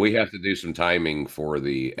 Yeah, we have to do some timing for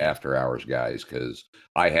the After Hours guys because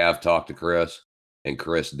I have talked to Chris and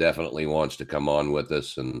Chris definitely wants to come on with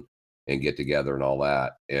us and and get together and all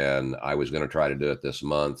that. And I was going to try to do it this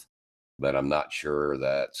month, but I'm not sure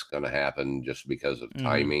that's going to happen just because of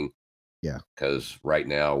timing. Yeah. Because right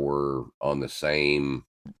now we're on the same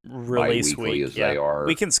release bi-weekly week as they are.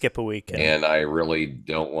 We can skip a week. And I really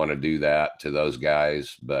don't want to do that to those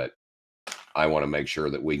guys, but I want to make sure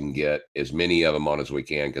that we can get as many of them on as we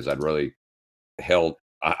can, because I'd really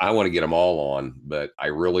I want to get them all on, but I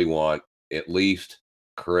really want at least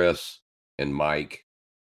Chris and Mike.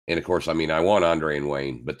 And of course, I mean, I want Andre and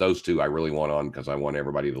Wayne, but those two I really want on because I want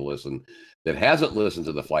everybody to listen that hasn't listened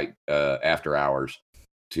to the Flight After Hours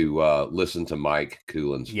to listen to Mike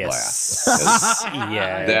Coolin's Yes. laugh.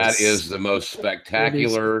 Yes. That is the most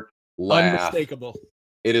spectacular laugh. Unmistakable.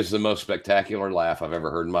 It is the most spectacular laugh I've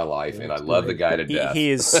ever heard in my life, and I love the guy to death.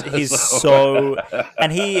 He's so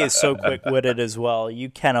and he is so quick-witted as well. You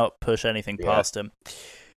cannot push anything past him.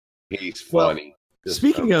 He's funny.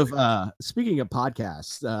 Speaking of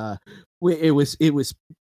podcasts, it was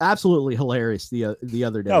absolutely hilarious the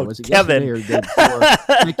other day. Oh, Was it Kevin. yesterday or the day before?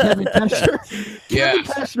 That Kevin Teschner. Yeah. Kevin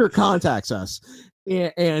Teschner contacts us,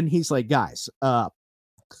 and he's like, guys,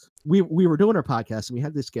 we were doing our podcast and we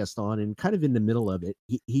had this guest on, and kind of in the middle of it,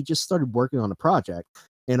 he just started working on a project,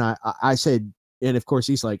 and I said, and of course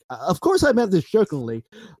he's like, of course I meant this jokingly,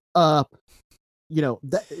 that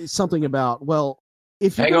something about, well,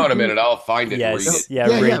 if you hang on a minute, I'll find it. Yes,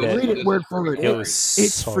 and read it. read it word for word. It's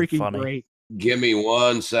so freaking funny. great. Give me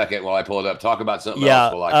 1 second while I pull it up. Talk about something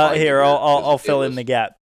else. While I find here it. I'll fill in the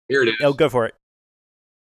gap. Here it is. Oh, go for it.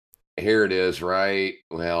 Here it is. Right.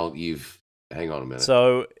 Well, hang on a minute.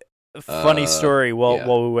 So, funny story. While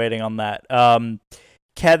we're waiting on that,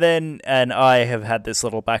 Kevin and I have had this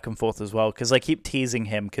little back and forth as well, because I keep teasing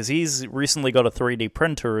him because he's recently got a 3D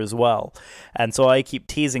printer as well, and so I keep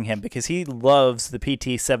teasing him because he loves the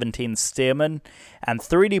PT-17 Stearman, and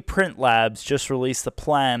 3D Print Labs just released the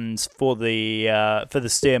plans for the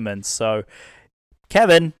Stearman. So,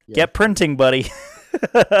 Kevin, get printing, buddy.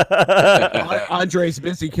 Andre's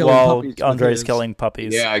busy killing puppies. Andre's killing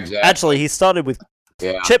puppies. Yeah, exactly. Actually, he started with.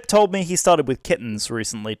 Yeah. Chip told me he started with kittens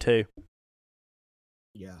recently too.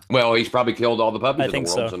 Yeah. Well, he's probably killed all the puppies I in think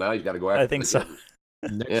the world, so. so now he's got to go after. I think so.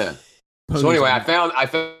 Yeah. So anyway, I found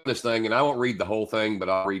this thing, and I won't read the whole thing, but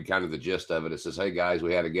I'll read kind of the gist of it. It says, "Hey guys,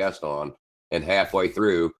 we had a guest on, and halfway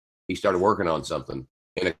through, he started working on something,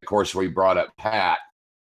 and of course, we brought up Pat.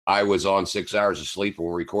 I was on 6 hours of sleep when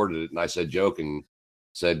we recorded it, and I said, joking,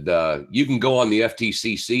 said, you can go on the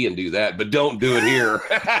FTCC and do that, but don't do it here."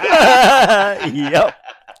 Yep.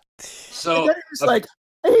 So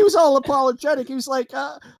he was all apologetic. He was like,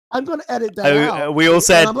 I'm going to edit that out. We all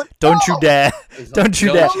said, like, don't you dare. Don't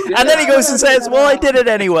you dare. And then he goes and says, well, I did it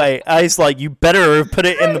anyway. I was like, you better have put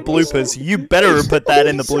it in the bloopers. You better have put that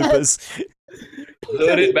in the bloopers.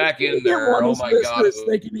 Put it back in there. Oh my God.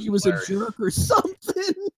 Thinking he was a jerk or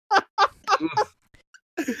something.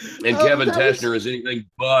 And Kevin Teschner is anything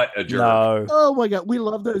but a jerk. No. Oh my God, we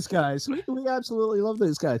love those guys. We absolutely love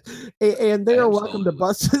those guys, and they are welcome to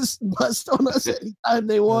bust on us anytime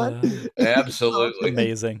they want. Absolutely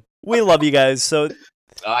Amazing. We love you guys. So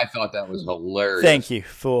I thought that was hilarious. thank you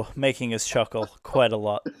for making us chuckle quite a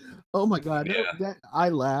lot. Oh my God, Yeah. I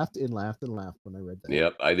laughed and laughed and laughed when I read that.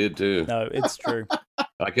 Yep, I did too. No, it's true.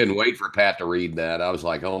 I couldn't wait for Pat to read that. I was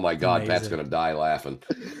like, oh my God, Pat's Amazing. going to die laughing.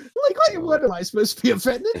 Like, what am I supposed to be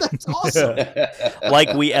offended? That's awesome.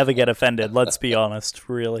 Like we ever get offended, let's be honest,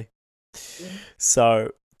 really.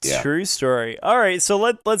 So, true story. All right, so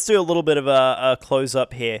let's do a little bit of a close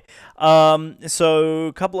up here. So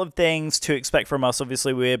a couple of things to expect from us.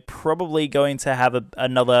 Obviously, we're probably going to have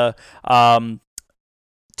another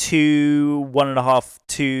 2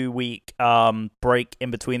 week break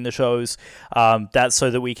in between the shows. That's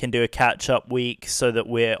so that we can do a catch up week, so that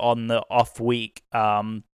we're on the off week.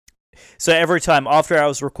 So every time After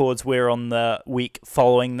Hours records, we're on the week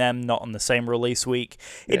following them, not on the same release week.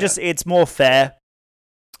 It's more fair,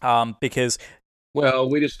 because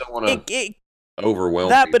we just don't want to overwhelm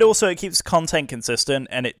that, people. but also it keeps content consistent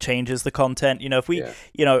and it changes the content.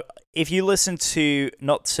 If you listen to,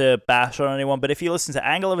 not to bash on anyone, but if you listen to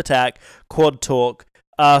Angle of Attack, Quad Talk,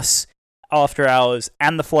 us, After Hours,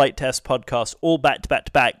 and the Flight Test podcast, all back to back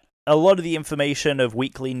to back, a lot of the information of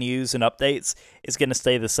weekly news and updates is going to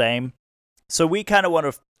stay the same. So we kind of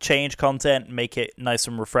want to change content and make it nice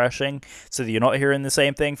and refreshing so that you're not hearing the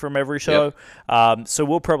same thing from every show. Yep. So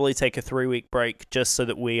we'll probably take a 3-week break just so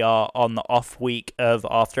that we are on the off week of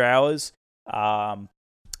After Hours.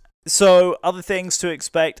 So other things to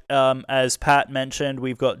expect, as Pat mentioned,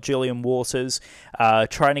 we've got Jillian Waters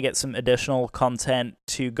trying to get some additional content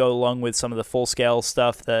to go along with some of the full-scale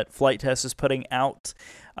stuff that Flight Test is putting out.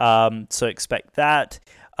 So expect that.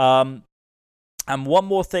 And one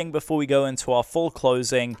more thing before we go into our full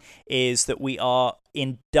closing is that we are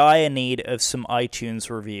in dire need of some iTunes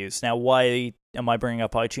reviews. Now, why am I bringing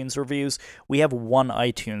up iTunes reviews? We have one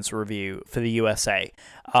iTunes review for the USA.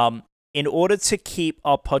 In order to keep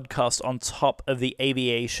our podcast on top of the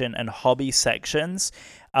aviation and hobby sections,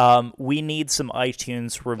 we need some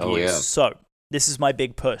iTunes reviews. Oh, yeah. So this is my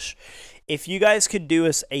big push. If you guys could do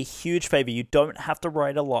us a huge favor, you don't have to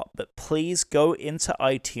write a lot, but please go into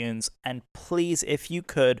iTunes and please, if you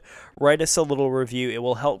could, write us a little review. It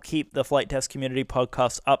will help keep the Flight Test Community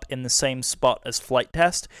Podcast up in the same spot as Flight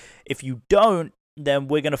Test. If you don't, then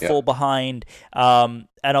we're going to fall behind, and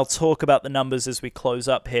I'll talk about the numbers as we close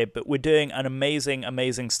up here, but we're doing an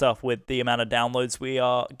amazing stuff with the amount of downloads we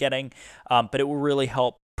are getting, but it will really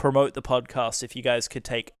help promote the podcast if you guys could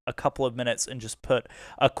take a couple of minutes and just put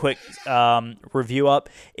a quick review up.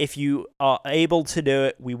 If you are able to do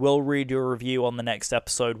it, we will read your review on the next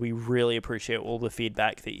episode. We really appreciate all the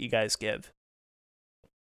feedback that you guys give.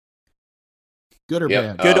 Good or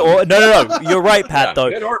bad? Good or no. You're right, Pat.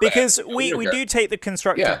 Yeah, though, because we do take the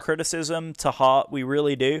constructive criticism to heart. We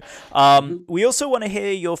really do. We also want to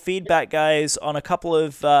hear your feedback, guys, on a couple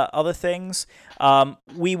of other things.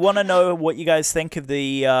 We want to know what you guys think of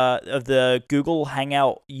the Google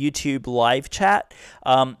Hangout YouTube live chat.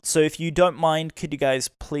 So if you don't mind, could you guys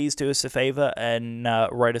please do us a favor and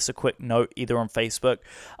write us a quick note either on Facebook.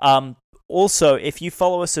 Also, if you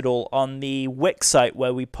follow us at all on the Wix site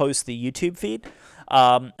where we post the YouTube feed,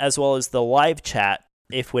 as well as the live chat,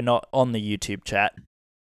 if we're not on the YouTube chat.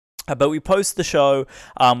 But we post the show,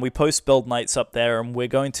 we post build nights up there, and we're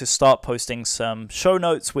going to start posting some show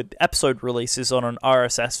notes with episode releases on an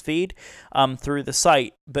RSS feed through the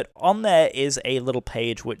site. But on there is a little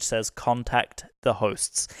page which says contact the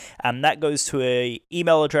hosts, and that goes to a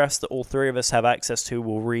email address that all three of us have access to.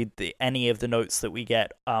 We'll read any of the notes that we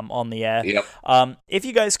get on the air. Yep. If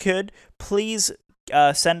you guys could, please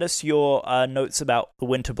send us your notes about the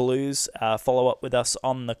Winter Blues. Follow up with us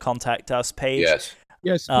on the Contact Us page.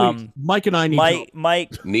 Yes, please. Mike and I need help.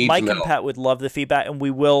 Mike and Pat would love the feedback, and we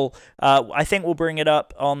will. I think we'll bring it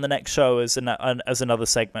up on the next show as another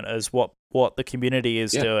segment, as what the community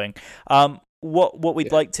is doing. What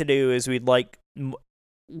we'd like to do is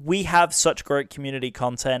we have such great community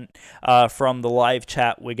content from the live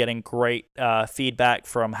chat. We're getting great feedback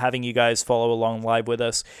from having you guys follow along live with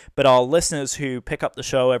us. But our listeners who pick up the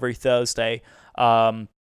show every Thursday,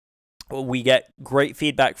 we get great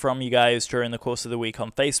feedback from you guys during the course of the week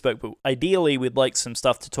on Facebook, but ideally we'd like some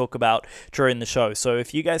stuff to talk about during the show. So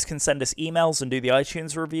if you guys can send us emails and do the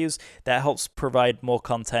iTunes reviews, that helps provide more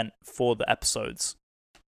content for the episodes.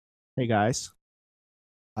 Hey guys,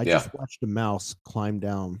 I just watched a mouse climb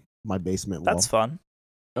down my basement wall. That's fun.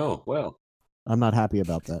 Oh, well. I'm not happy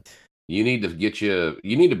about that. You need to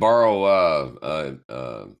borrow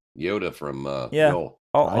Yoda from Joel.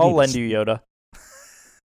 I'll lend you Yoda.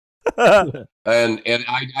 and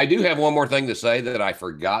I do have one more thing to say that I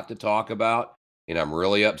forgot to talk about, and I'm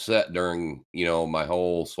really upset during my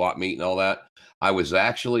whole swap meet and all that. I was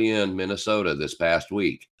actually in Minnesota this past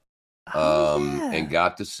week, and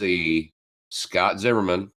got to see Scott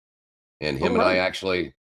Zimmerman, and him and I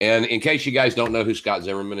actually. And in case you guys don't know who Scott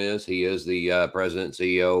Zimmerman is, he is the president,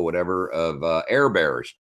 CEO, whatever of Air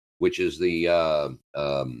Bears, which is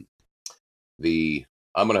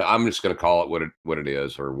I'm just gonna call it what it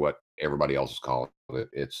is, or what everybody else is calling it.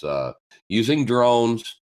 It's using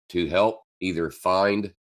drones to help either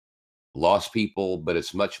find lost people, but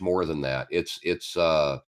it's much more than that. It's this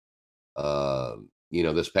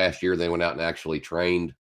past year they went out and actually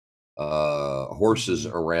trained horses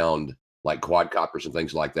around like quadcopters and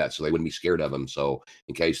things like that, so they wouldn't be scared of them. So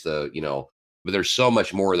in case but there's so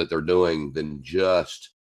much more that they're doing than just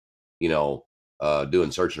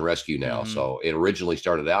doing search and rescue now. So it originally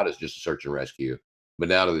started out as just a search and rescue, but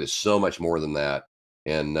now there's so much more than that.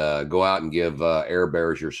 And go out and give Air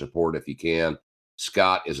Bears your support if you can.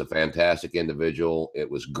 Scott is a fantastic individual. It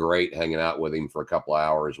was great hanging out with him for a couple of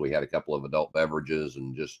hours. We had a couple of adult beverages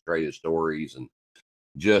and just traded stories, and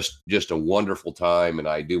just a wonderful time. And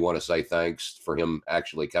I do want to say thanks for him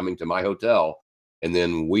actually coming to my hotel, and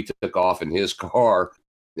then we took off in his car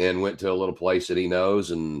and went to a little place that he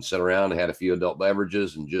knows and sat around and had a few adult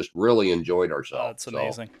beverages and just really enjoyed ourselves. That's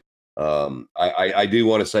amazing. I do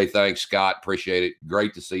want to say thanks, Scott. Appreciate it.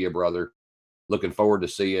 Great to see you, brother. Looking forward to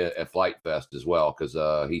see you at Flight Fest as well, because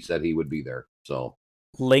he said he would be there. So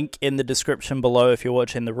link in the description below if you're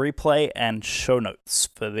watching the replay, and show notes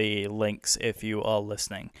for the links if you are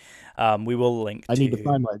listening. We will link I need to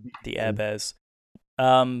find the Air Bears.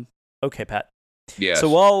 Okay, Pat. Yes. So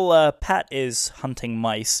while Pat is hunting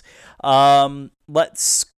mice,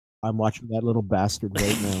 let's I'm watching that little bastard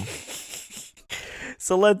right now.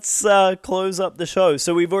 So let's close up the show.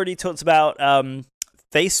 So we've already talked about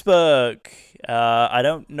Facebook. I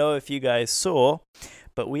don't know if you guys saw,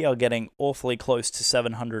 but we are getting awfully close to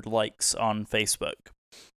 700 likes on Facebook.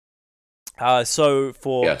 So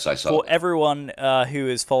Yes, I saw for that. everyone who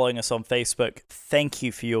is following us on Facebook, thank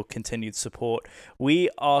you for your continued support. We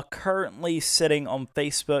are currently sitting on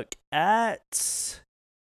Facebook at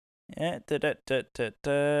Great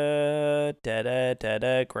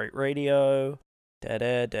Radio.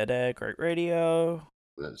 Great Radio.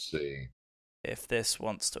 Let's see. If this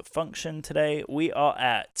wants to function today, we are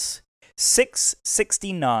at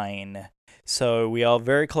 669. So we are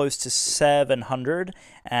very close to 700.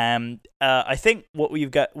 And I think what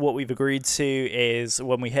we've agreed to is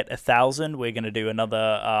when we hit 1,000, we're going to do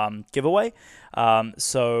another giveaway.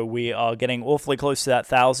 So we are getting awfully close to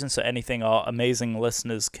that 1,000. So anything our amazing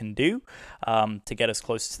listeners can do to get us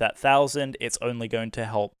close to that 1,000, it's only going to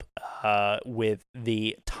help with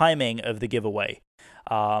the timing of the giveaway.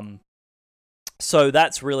 So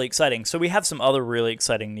that's really exciting. So we have some other really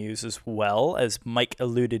exciting news as well, as Mike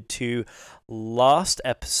alluded to last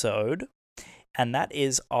episode, and that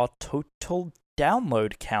is our total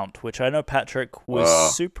download count, which I know Patrick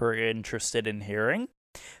was super interested in hearing.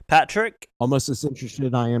 Patrick? Almost as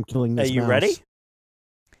interested I am killing this Are you mouse. ready?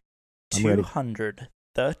 I'm ready.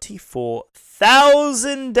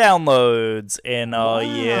 234,000 downloads in our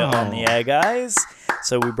year on the air, guys.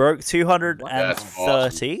 So we broke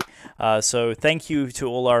 230. So thank you to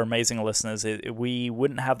all our amazing listeners. We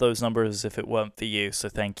wouldn't have those numbers if it weren't for you, so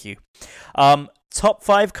thank you. Top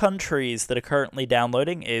 5 countries that are currently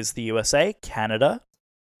downloading is the USA, Canada,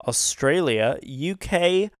 Australia,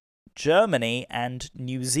 UK, Germany, and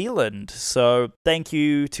New Zealand. So thank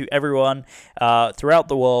you to everyone throughout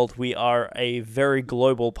the world. We are a very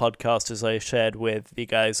global podcast, as I shared with you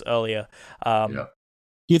guys earlier.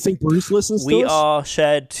 Do you think Bruce listens to We us? are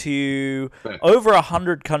shared to over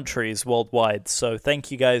 100 countries worldwide. So thank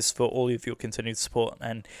you guys for all of your continued support.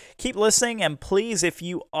 And keep listening. And please, if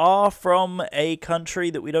you are from a country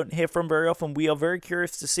that we don't hear from very often, we are very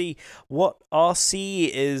curious to see what RC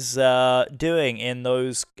is doing in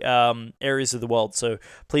those areas of the world. So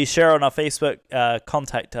please share on our Facebook,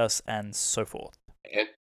 contact us, and so forth.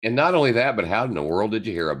 And not only that, but how in the world did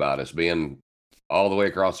you hear about us being all the way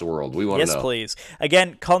across the world? We want to know. Yes, please.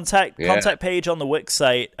 Again, contact page on the Wix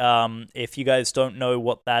site. If you guys don't know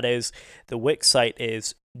what that is, the Wix site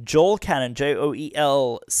is Joel Cannon,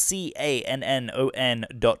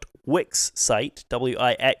 JoelCannon.wixsite,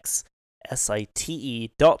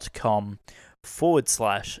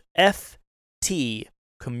 WIXSite.com/FT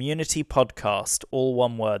Community Podcast, all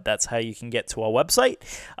one word. That's how you can get to our website.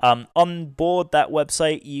 On board that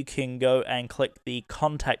website, you can go and click the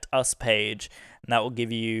Contact Us page, and that will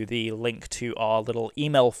give you the link to our little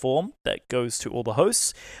email form that goes to all the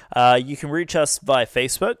hosts. You can reach us via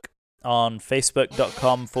Facebook on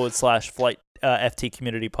facebook.com/FT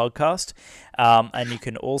Community Podcast. And you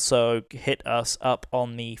can also hit us up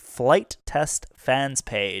on the Flight Test Fans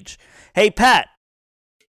page. Hey, Pat,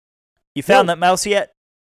 you found that mouse yet?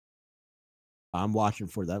 I'm watching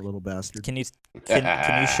for that little bastard. Can you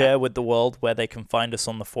share with the world where they can find us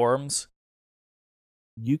on the forums?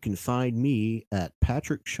 You can find me at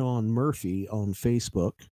Patrick Sean Murphy on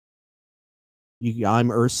Facebook.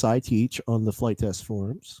 I'm Earthside Teach on the Flight Test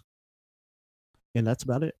forums. And that's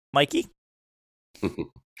about it. Mikey?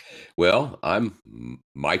 Well, I'm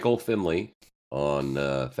Michael Finley on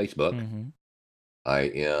Facebook. Mm-hmm. I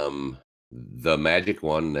am the Magic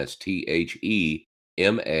One. That's TheMajik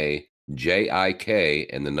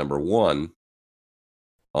and the number 1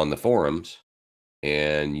 on the forums.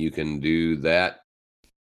 And you can do that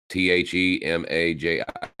TheMajik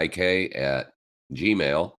at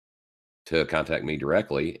Gmail to contact me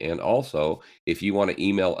directly. And also, if you want to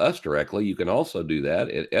email us directly, you can also do that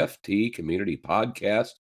at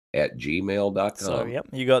ftcommunitypodcast@gmail.com. So, yep,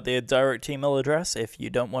 you got the direct email address if you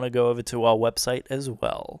don't want to go over to our website as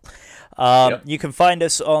well. You can find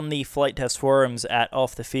us on the Flight Test forums at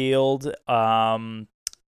Off the Field, other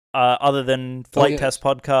than Flight Test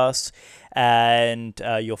Podcast, and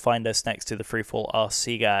you'll find us next to the Freefall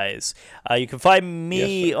RC guys. You can find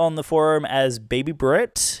me on the forum as Baby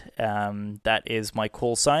Brit. That is my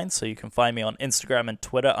call sign, so you can find me on Instagram and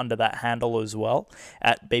Twitter under that handle as well,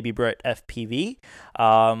 at BabyBritFPV.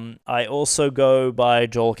 I also go by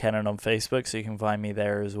Joel Cannon on Facebook, so you can find me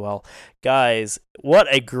there as well. Guys,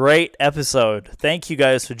 what a great episode. Thank you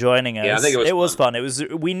guys for joining us. Yeah, I think it was fun.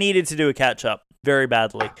 We needed to do a catch-up very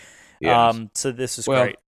badly. Yes. So this is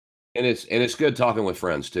great. And it's good talking with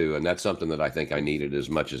friends too, and that's something that I think I needed as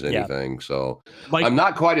much as anything. So Mike, I'm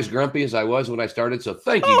not quite as grumpy as I was when I started. So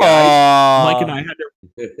thank you guys. Mike and I had to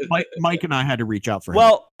Mike and I had to reach out for him.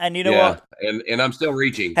 Well, and you know what? And I'm still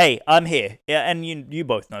reaching. Hey, I'm here. Yeah, and you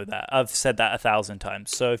both know that. I've said that 1,000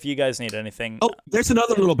 times. So if you guys need anything, Oh, there's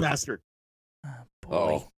another little bastard.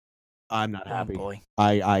 boy, I'm not happy. boy,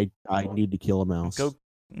 I need to kill a mouse. go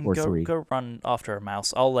Or go three. go run after a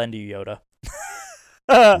mouse. I'll lend you Yoda.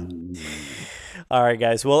 All right,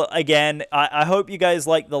 guys. Well, again, I hope you guys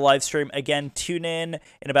like the live stream. Again, tune in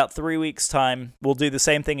about 3 weeks' time. We'll do the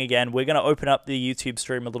same thing again. We're going to open up the YouTube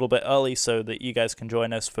stream a little bit early so that you guys can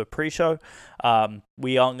join us for pre-show.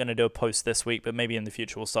 We aren't going to do a post this week, but maybe in the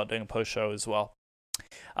future we'll start doing a post-show as well,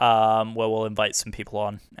 where we'll invite some people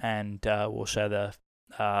on and we'll share the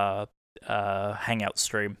Hangout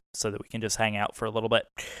stream so that we can just hang out for a little bit.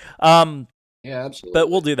 Yeah, absolutely. But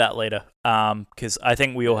we'll do that later, because I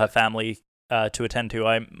think we all have family to attend to.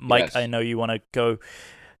 Mike, Yes. I know you want to go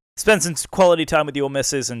spend some quality time with your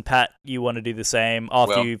missus, and Pat, you want to do the same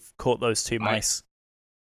after you've caught those two mice.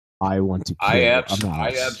 I want to kill I a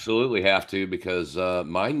mouse. absolutely have to, because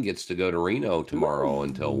mine gets to go to Reno tomorrow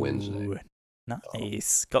until Wednesday. Ooh,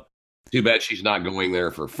 nice. Got, Too bad she's not going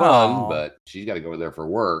there for fun, Aw. but she's got to go there for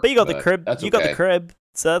work. but you got the crib. That's You got the okay. crib,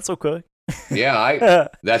 so that's okay. Yeah,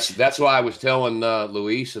 that's why I was telling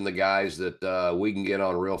Luis and the guys that we can get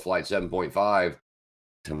on Real Flight 7.5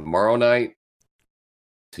 tomorrow night,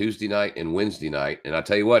 Tuesday night, and Wednesday night. And I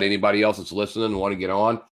tell you what, anybody else that's listening and want to get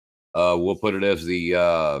on, we'll put it as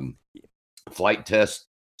the flight test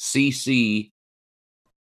CC.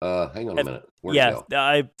 Hang on a minute. Where'd it go?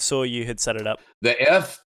 I saw you had set it up.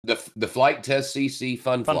 The flight test CC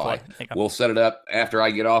fun fly. There you go. We'll set it up after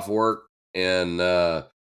I get off work, and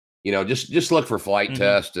just look for flight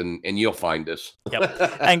test, and you'll find us.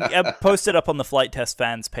 Yep. And post it up on the Flight Test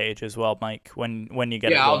fans page as well, Mike, when you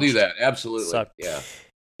get it Yeah, I'll do launched. that. Absolutely. So-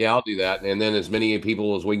 Yeah, I'll do that. And then as many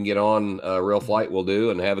people as we can get on Real Flight, we'll do,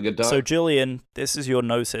 and have a good time. So, Julian, this is your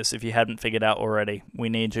gnosis if you hadn't figured out already. We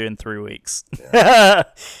need you in 3 weeks.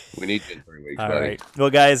 We need you in 3 weeks, All buddy. right. Well,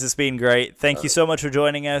 guys, it's been great. Thank you so much for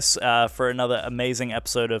joining us for another amazing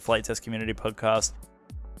episode of Flight Test Community Podcast.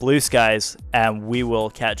 Blue skies, and we will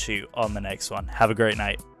catch you on the next one. Have a great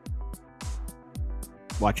night.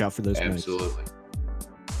 Watch out for those mice. Absolutely.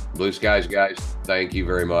 Blue skies, guys. Thank you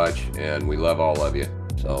very much, and we love all of you.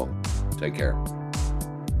 So take care.